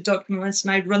updated document list,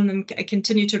 and I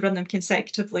continue to run them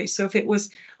consecutively. So if it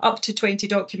was up to 20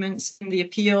 documents in the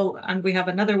appeal and we have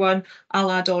another one,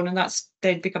 I'll add on, and that's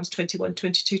then becomes 21,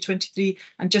 22, 23,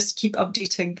 and just keep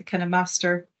updating the kind of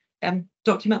master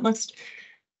document list.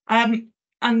 And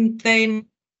then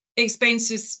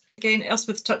expenses, again,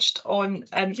 Elspeth touched on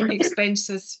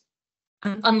expenses.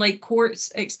 Unlike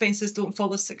courts, expenses don't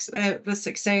follow with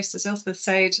success, as Elspeth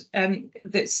said.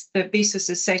 The basis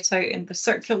is set out in the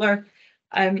circular,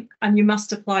 and you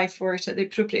must apply for it at the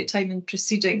appropriate time in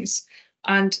proceedings.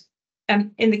 And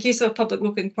in the case of a public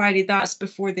local inquiry, that's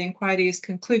before the inquiry is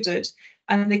concluded.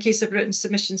 And in the case of written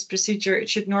submissions procedure, it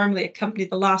should normally accompany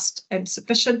the last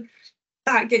submission.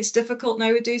 That gets difficult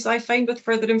nowadays, I find, with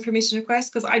further information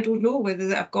requests, because I don't know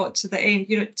whether I've got to the end.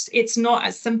 You know, it's not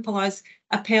as simple as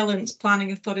appellant,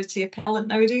 planning authority, appellant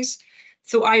nowadays.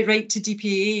 So I write to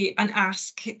DPEA and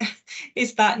ask,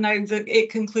 is that now that it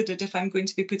concluded if I'm going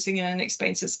to be putting in an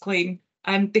expenses claim?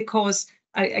 Because,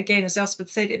 again, as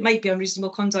Elspeth said, it might be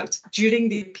unreasonable conduct during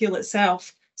the appeal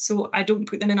itself. So I don't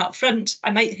put them in up front. I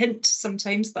might hint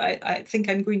sometimes that I think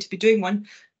I'm going to be doing one.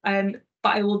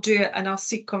 But I will do it, and I'll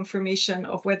seek confirmation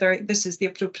of whether this is the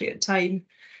appropriate time.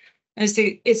 And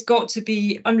say it's got to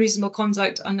be unreasonable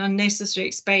conduct and unnecessary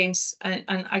expense.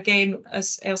 And again,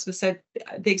 as Elspeth said,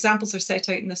 the examples are set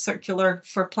out in the circular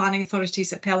for planning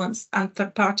authorities, appellants, and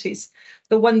third parties.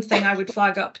 The one thing I would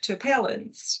flag up to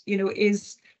appellants, you know,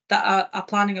 is that a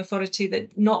planning authority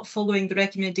that not following the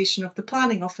recommendation of the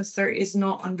planning officer is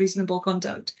not unreasonable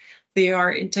conduct. They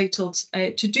are entitled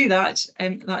to do that,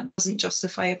 and that doesn't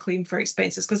justify a claim for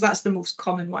expenses, because that's the most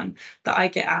common one that I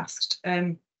get asked.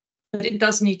 But it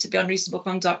does need to be unreasonable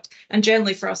conduct, and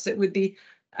generally for us it would be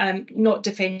not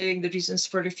defending the reasons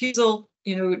for refusal,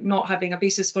 you know, not having a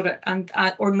basis for it, and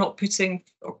or not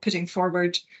putting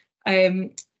forward,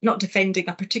 not defending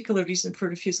a particular reason for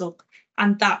refusal,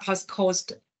 and that has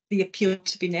caused the appeal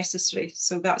to be necessary.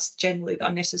 So that's generally the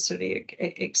unnecessary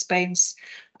expense.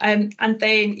 And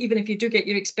then even if you do get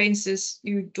your expenses,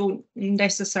 you don't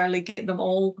necessarily get them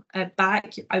all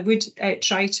back. I would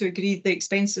try to agree the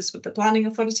expenses with the planning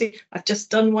authority. I've just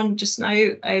done one just now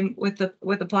with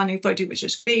the planning authority, which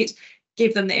is great.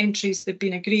 Gave them the entries, they've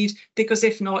been agreed, because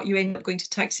if not, you end up going to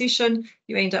taxation.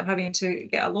 You end up having to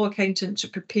get a law accountant to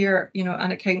prepare, you know,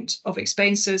 an account of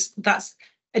expenses. That's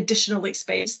additional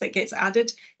expense that gets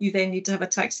added. You then need to have a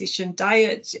taxation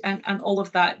diet, and all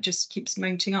of that just keeps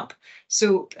mounting up.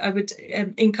 So I would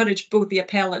encourage both the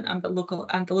appellant and the local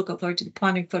authority, the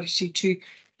planning authority, to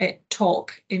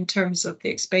talk in terms of the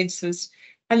expenses.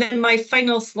 And then my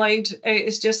final slide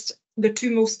is just the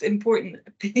two most important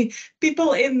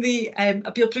people in the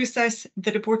appeal process: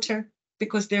 the reporter,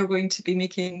 because they're going to be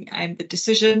making the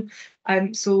decision.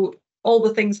 So all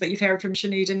the things that you've heard from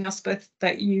Sinead and Elspeth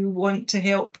that you want to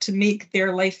help to make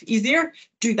their life easier,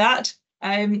 do that,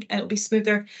 and it'll be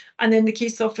smoother. And then the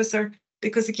case officer,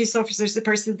 because the case officer is the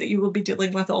person that you will be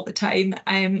dealing with all the time,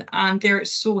 and they're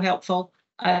so helpful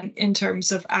in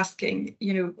terms of asking,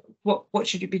 you know, what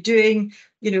should you be doing,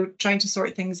 you know, trying to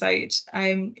sort things out.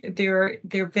 They're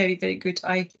very, very good.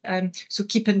 So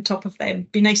keep on top of them,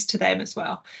 be nice to them as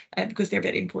well, because they're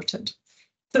very important.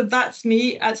 So that's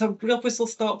me. That's a real whistle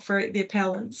stop for the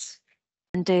appellants.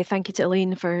 And thank you to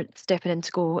Elaine for stepping in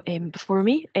to go before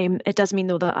me. It does mean,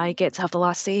 though, that I get to have the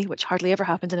last say, which hardly ever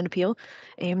happens in an appeal.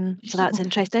 So that's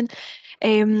interesting.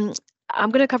 I'm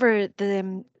going to cover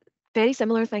the very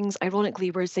similar things.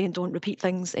 Ironically, we're saying don't repeat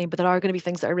things, but there are going to be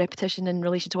things that are repetition in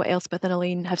relation to what Elspeth and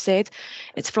Elaine have said.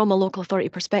 It's from a local authority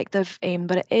perspective,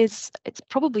 but it's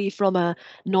probably from a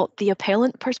not the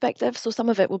appellant perspective. So some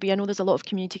of it will be, I know there's a lot of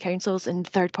community councils and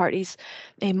third parties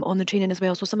on the training as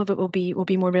well. So some of it will be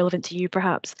more relevant to you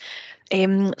perhaps.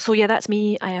 So yeah, that's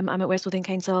me. I'm at West Lothian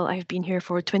Council. I've been here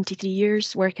for 23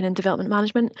 years working in development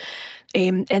management.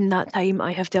 In that time,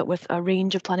 I have dealt with a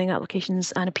range of planning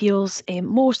applications and appeals,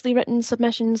 mostly written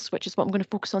submissions, which is what I'm going to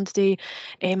focus on today.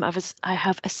 I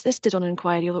have assisted on an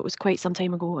inquiry, although it was quite some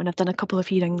time ago, and I've done a couple of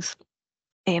hearings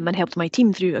and helped my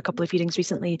team through a couple of hearings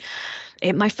recently.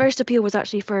 My first appeal was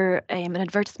actually for an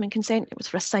advertisement consent. It was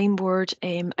for a signboard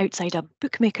outside a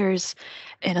bookmaker's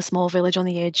in a small village on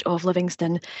the edge of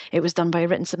Livingston. It was done by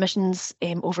written submissions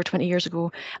over 20 years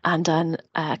ago and an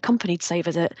accompanied site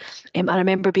visit. I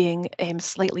remember being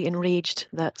slightly enraged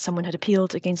that someone had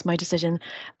appealed against my decision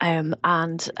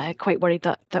and quite worried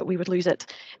that we would lose it,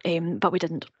 but we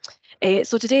didn't.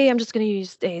 So today I'm just going to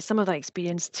use some of that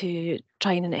experience to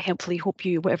try and helpfully help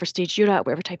you, whatever stage you're at,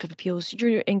 whatever type of appeals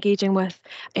you're engaging with.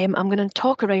 I'm going to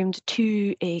talk around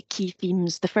two key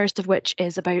themes, the first of which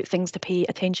is about things to pay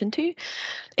attention to,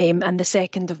 and the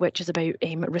second of which is about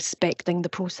respecting the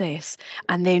process.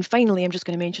 And then finally, I'm just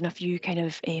going to mention a few kind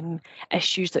of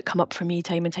issues that come up for me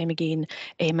time and time again,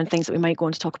 and things that we might go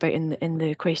on to talk about in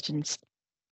the questions.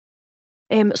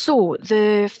 So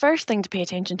the first thing to pay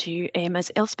attention to,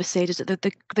 as Elspeth said, is that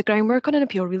the groundwork on an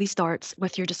appeal really starts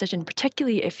with your decision,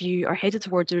 particularly if you are headed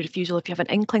towards a refusal, if you have an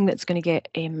inkling that's going to get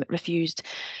refused.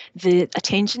 The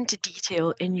attention to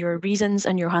detail in your reasons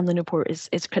and your handling report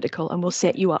is critical and will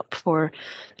set you up for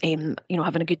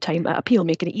having a good time at appeal,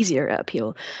 making it easier at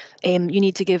appeal. You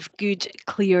need to give good,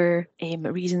 clear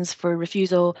reasons for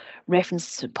refusal,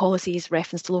 reference to policies,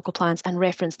 reference to local plans, and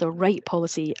reference the right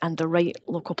policy and the right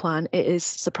local plan. It is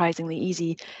surprisingly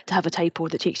easy to have a typo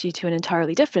that takes you to an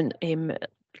entirely different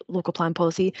local plan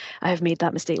policy. I have made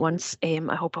that mistake once. I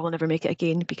hope I will never make it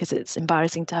again because it's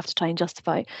embarrassing to have to try and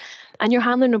justify. And your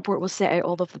handling report will set out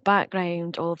all of the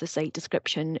background, all of the site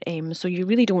description. So you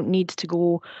really don't need to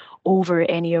go over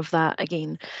any of that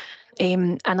again.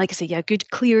 And like I say, a good,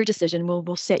 clear decision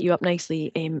will set you up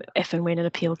nicely if and when an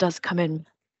appeal does come in.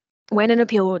 When an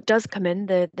appeal does come in,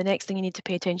 the next thing you need to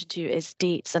pay attention to is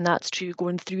dates, and that's true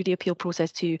going through the appeal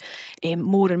process too.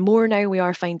 More and more now we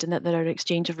are finding that there are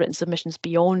exchange of written submissions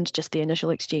beyond just the initial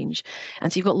exchange.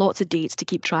 And so you've got lots of dates to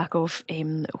keep track of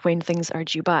when things are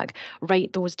due back.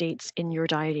 Write those dates in your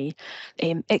diary.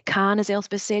 It can, as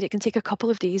Elspeth said, it can take a couple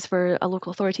of days for a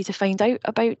local authority to find out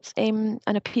about an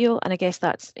appeal, and I guess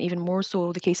that's even more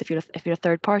so the case if you're a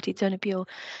third party to an appeal.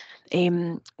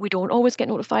 We don't always get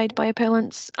notified by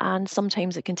appellants, and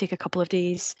sometimes it can take a couple of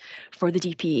days for the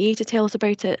DPEA to tell us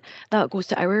about it. That goes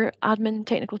to our admin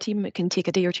technical team. It can take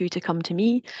a day or two to come to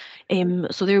me.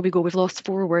 So there we go. We've lost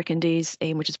 4 working days,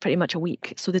 which is pretty much a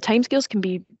week. So the timescales can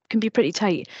be pretty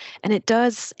tight, and it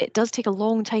does take a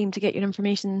long time to get your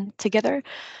information together.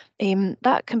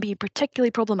 That can be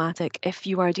particularly problematic if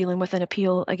you are dealing with an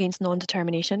appeal against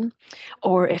non-determination,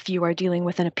 or if you are dealing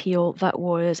with an appeal that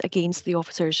was against the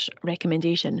officer's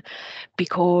recommendation,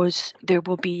 because there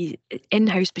will be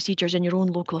in-house procedures in your own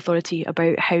local authority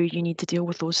about how you need to deal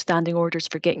with those standing orders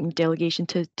for getting delegation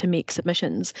to make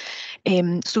submissions.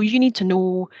 So you need to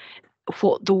know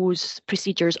what those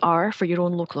procedures are for your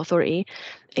own local authority,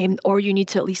 or you need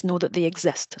to at least know that they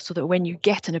exist so that when you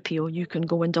get an appeal, you can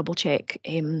go and double check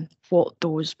what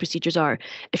those procedures are.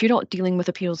 If you're not dealing with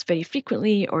appeals very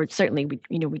frequently, or certainly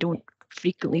we don't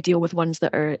frequently deal with ones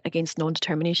that are against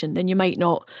non-determination, then you might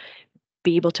not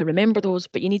be able to remember those,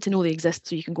 but you need to know they exist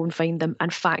so you can go and find them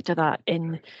and factor that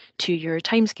into your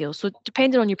timescale. So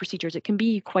depending on your procedures, it can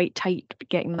be quite tight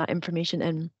getting that information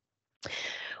in.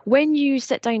 When you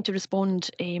sit down to respond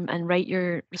and write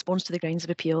your response to the grounds of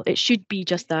appeal, it should be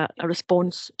just that, a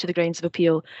response to the grounds of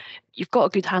appeal. You've got a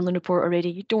good handling report already.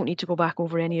 You don't need to go back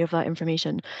over any of that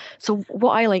information. So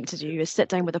what I like to do is sit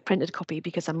down with a printed copy,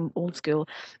 because I'm old school,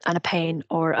 and a pen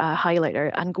or a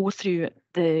highlighter, and go through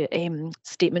the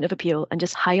statement of appeal and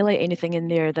just highlight anything in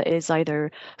there that is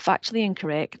either factually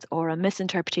incorrect or a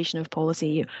misinterpretation of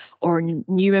policy or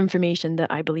new information that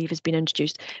I believe has been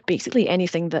introduced, basically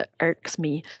anything that irks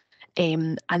me.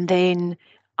 And then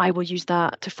I will use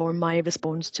that to form my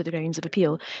response to the grounds of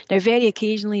appeal. Now, very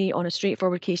occasionally on a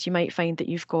straightforward case, you might find that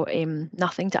you've got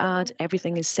nothing to add.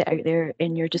 Everything is set out there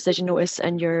in your decision notice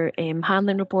and your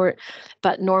handling report.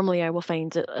 But normally I will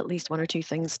find at least 1 or 2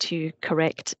 things to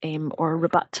correct or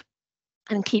rebut,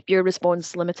 and keep your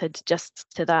response limited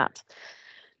just to that.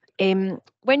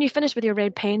 When you finish with your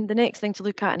red pen, the next thing to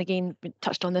look at, and again, we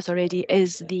touched on this already,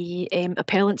 is the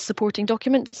appellant's supporting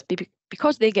documents.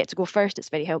 Because they get to go first, it's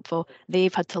very helpful.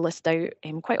 They've had to list out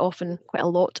quite often quite a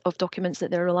lot of documents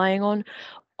that they're relying on.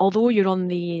 Although you're on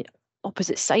the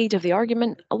opposite side of the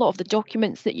argument, a lot of the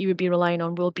documents that you would be relying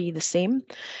on will be the same.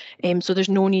 So there's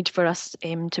no need for us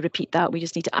to repeat that. We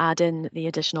just need to add in the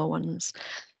additional ones.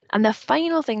 And the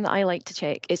final thing that I like to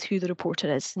check is who the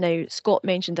reporter is. Now, Scott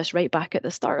mentioned this right back at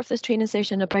the start of this training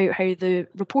session about how the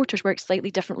reporters work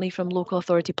slightly differently from local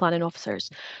authority planning officers.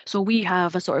 So we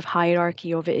have a sort of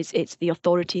hierarchy of it. It's the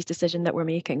authority's decision that we're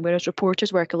making, whereas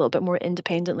reporters work a little bit more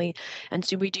independently. And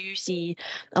so we do see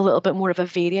a little bit more of a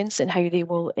variance in how they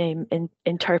will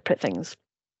interpret things.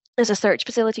 There's a search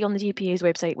facility on the DPEA's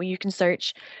website where you can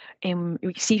search, you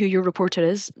can see who your reporter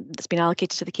is that's been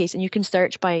allocated to the case, and you can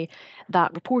search by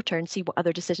that reporter and see what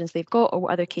other decisions they've got or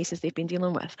what other cases they've been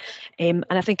dealing with. And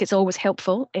I think it's always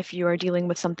helpful if you are dealing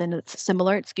with something that's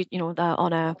similar. It's good, that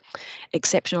on a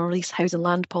exceptional release housing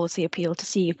land policy appeal to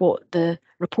see what the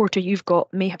reporter you've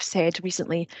got may have said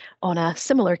recently on a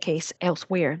similar case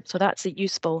elsewhere. So that's a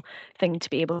useful thing to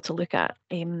be able to look at.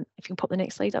 If you can pop the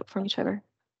next slide up for me, Trevor.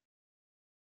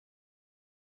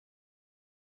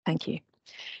 Thank you.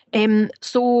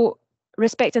 So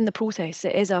respecting the process,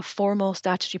 it is a formal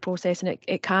statutory process, and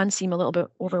it can seem a little bit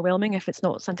overwhelming if it's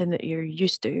not something that you're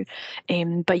used to.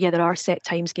 But yeah, there are set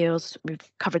timescales. We've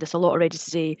covered this a lot already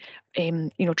today.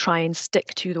 Try and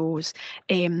stick to those.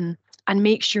 And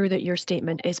make sure that your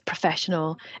statement is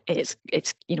professional. It's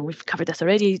we've covered this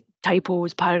already.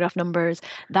 Typos, paragraph numbers,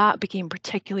 that became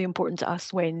particularly important to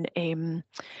us when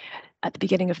at the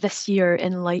beginning of this year,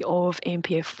 in light of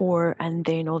MPF4 and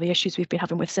then all the issues we've been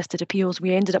having with assisted appeals,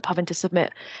 we ended up having to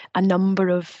submit a number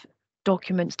of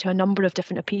documents to a number of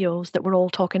different appeals that were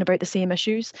all talking about the same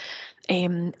issues.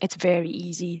 It's very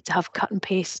easy to have cut and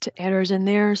paste errors in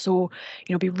there, so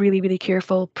be really, really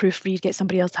careful. Proofread, get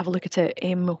somebody else to have a look at it,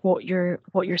 what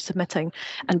you're submitting,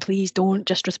 and please don't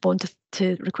just respond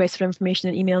to requests for information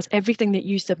and emails. Everything that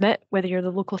you submit, whether you're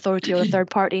the local authority or a third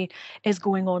party, is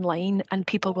going online, and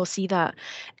people will see that.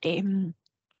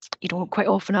 Quite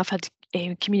often I've had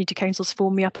community councils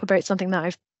phone me up about something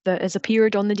that has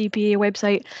appeared on the DPEA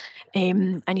website,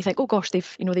 and you think, oh gosh,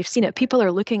 they've seen it. People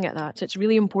are looking at that, so it's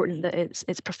really important that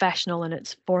it's professional and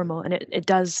it's formal, and it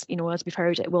does, as we've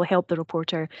heard, it will help the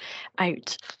reporter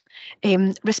out.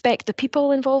 Respect the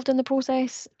people involved in the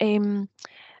process.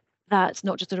 That's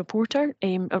not just a reporter.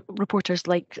 Reporters,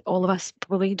 like all of us,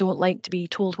 probably don't like to be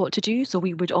told what to do, so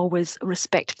we would always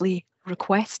respectfully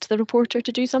request the reporter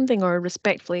to do something, or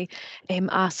respectfully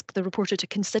ask the reporter to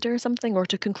consider something or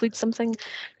to conclude something.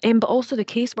 But also the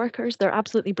caseworkers, they're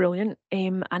absolutely brilliant,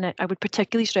 and I would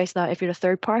particularly stress that if you're a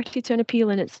third party to an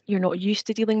appeal and you're not used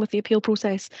to dealing with the appeal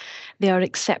process, they are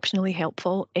exceptionally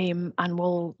helpful, and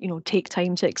will take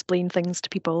time to explain things to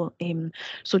people,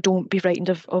 so don't be frightened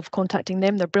of contacting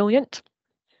them. They're brilliant.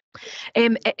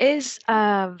 It is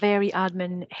a very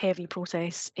admin heavy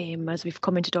process, as we've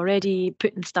commented already.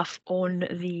 Putting stuff on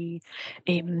the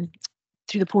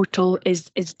through the portal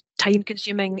is time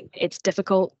consuming, it's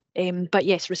difficult, but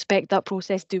yes, respect that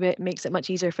process, do it, makes it much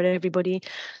easier for everybody.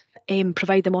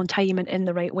 Provide them on time and in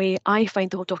the right way. I find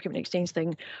the whole document exchange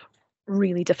thing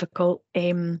really difficult.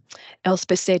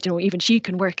 Elspeth said, even she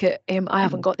can work it. I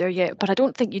haven't got there yet, but I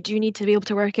don't think you do need to be able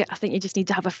to work it. I think you just need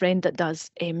to have a friend that does.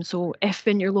 So if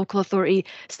in your local authority,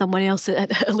 someone else,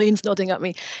 Elaine's nodding at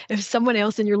me, if someone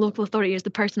else in your local authority is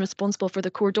the person responsible for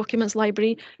the core documents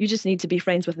library, you just need to be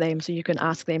friends with them, so you can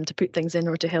ask them to put things in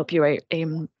or to help you out,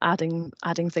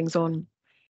 adding things on.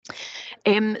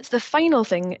 So the final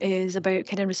thing is about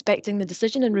kind of respecting the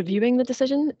decision and reviewing the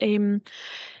decision.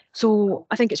 So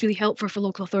I think it's really helpful for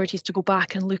local authorities to go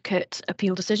back and look at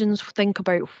appeal decisions, think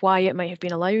about why it might have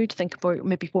been allowed, think about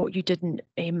maybe what you didn't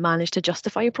manage to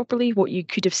justify properly, what you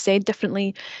could have said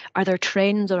differently. Are there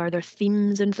trends or are there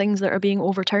themes and things that are being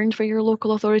overturned for your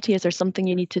local authority? Is there something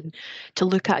you need to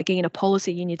look at again, a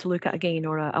policy you need to look at again,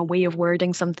 or a way of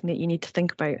wording something that you need to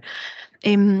think about?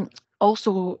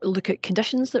 Also look at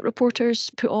conditions that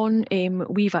reporters put on.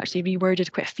 We've actually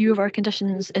reworded quite a few of our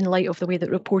conditions in light of the way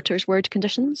that reporters word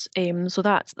conditions, so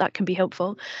that can be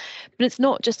helpful. But it's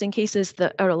not just in cases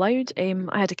that are allowed.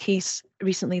 I had a case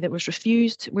recently that was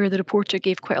refused, where the reporter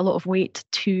gave quite a lot of weight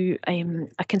to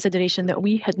a consideration that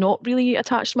we had not really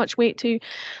attached much weight to,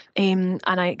 and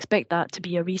I expect that to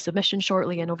be a resubmission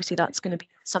shortly, and obviously that's going to be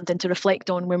something to reflect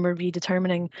on when we're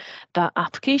redetermining that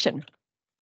application.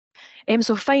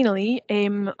 So finally,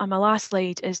 my last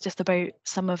slide is just about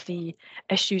some of the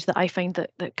issues that I find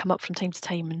that come up from time to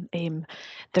time.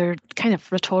 They're kind of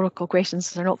rhetorical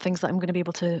questions. They're not things that I'm going to be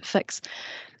able to fix.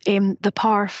 The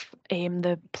PARF,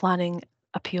 the Planning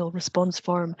Appeal Response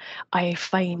Form, I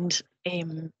find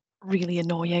really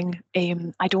annoying.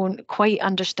 I don't quite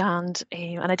understand,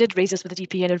 and I did raise this with the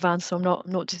DPEA in advance, so I'm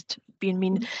not just being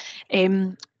mean.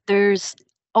 There's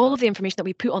all of the information that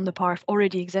we put on the PARF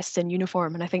already exists in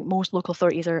Uniform, and I think most local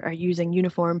authorities are using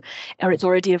Uniform, or it's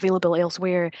already available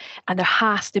elsewhere, and there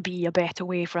has to be a better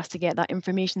way for us to get that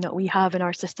information that we have in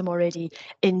our system already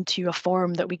into a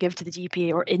form that we give to the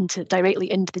DPA or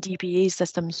directly into the DPA's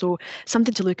system. So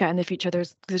something to look at in the future.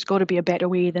 There's got to be a better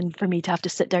way than for me to have to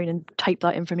sit down and type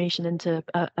that information into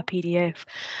a PDF.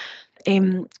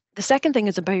 The second thing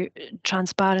is about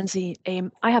transparency.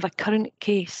 I have a current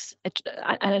case,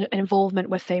 an involvement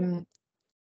with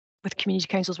community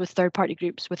councils, with third-party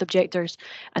groups, with objectors,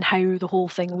 and how the whole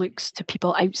thing looks to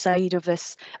people outside of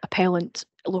this appellant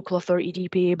local authority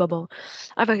DPA bubble.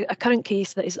 I have a current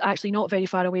case that is actually not very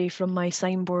far away from my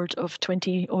signboard of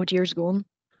 20 odd years ago.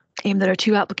 There are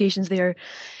two applications there.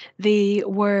 They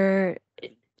were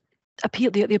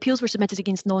the appeals were submitted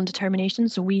against non-determination,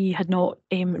 so we had not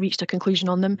reached a conclusion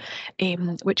on them,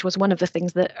 which was one of the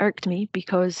things that irked me,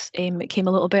 because it came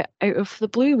a little bit out of the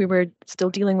blue. We were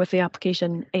still dealing with the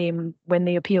application when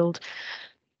they appealed.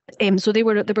 So they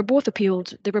were both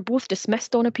appealed. They were both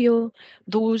dismissed on appeal.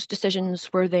 Those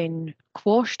decisions were then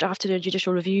quashed after a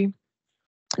judicial review.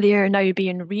 They are now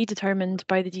being redetermined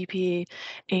by the DPA,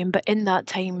 but in that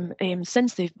time,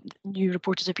 since the new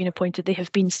reporters have been appointed, they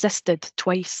have been sisted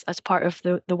twice as part of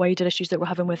the wider issues that we're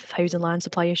having with housing land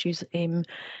supply issues and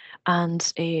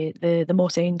the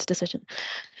Moss End decision.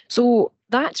 So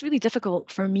that's really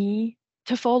difficult for me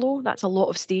to follow. That's a lot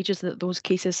of stages that those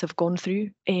cases have gone through,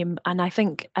 and I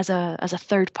think as a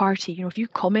third party, if you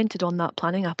commented on that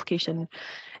planning application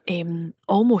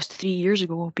almost 3 years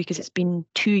ago, because it's been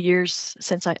 2 years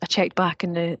since I checked back,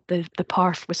 and the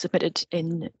PARF was submitted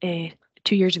in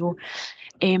 2 years ago.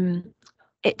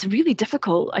 It's really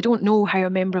difficult. I don't know how a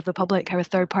member of the public, how a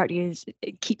third party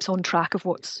keeps on track of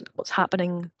what's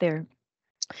happening there.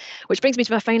 Which brings me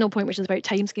to my final point, which is about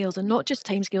timescales, and not just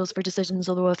timescales for decisions,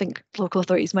 although I think local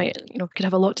authorities might, could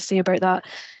have a lot to say about that.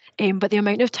 But the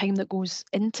amount of time that goes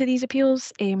into these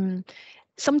appeals.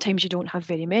 Sometimes you don't have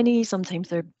very many, sometimes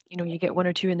they're, you get one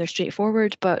or two and they're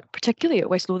straightforward, but particularly at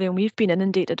West Lothian, we've been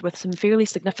inundated with some fairly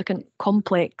significant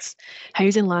complex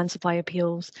housing land supply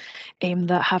appeals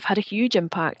that have had a huge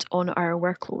impact on our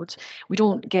workload. We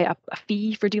don't get a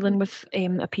fee for dealing with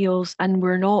appeals, and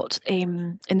we're not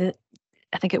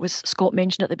I think it was Scott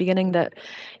mentioned at the beginning that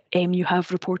you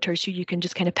have reporters who you can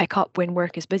just kind of pick up when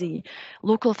work is busy.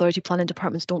 Local authority planning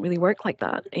departments don't really work like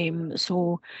that.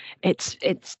 So it's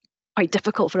quite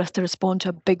difficult for us to respond to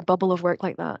a big bubble of work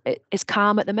like that. It's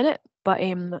calm at the minute, but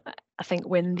I think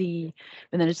when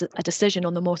there's a decision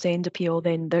on the Moss End appeal,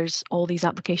 then there's all these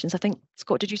applications. I think,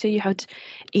 Scott, did you say you had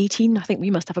 18? I think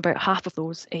we must have about half of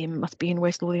those, must be in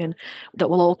West Lothian, that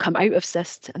will all come out of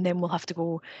SIST, and then we'll have to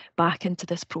go back into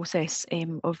this process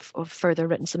of further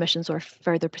written submissions or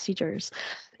further procedures.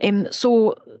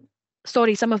 So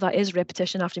sorry, some of that is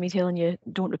repetition after me telling you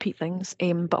don't repeat things,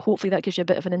 but hopefully that gives you a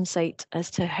bit of an insight as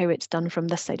to how it's done from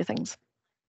this side of things.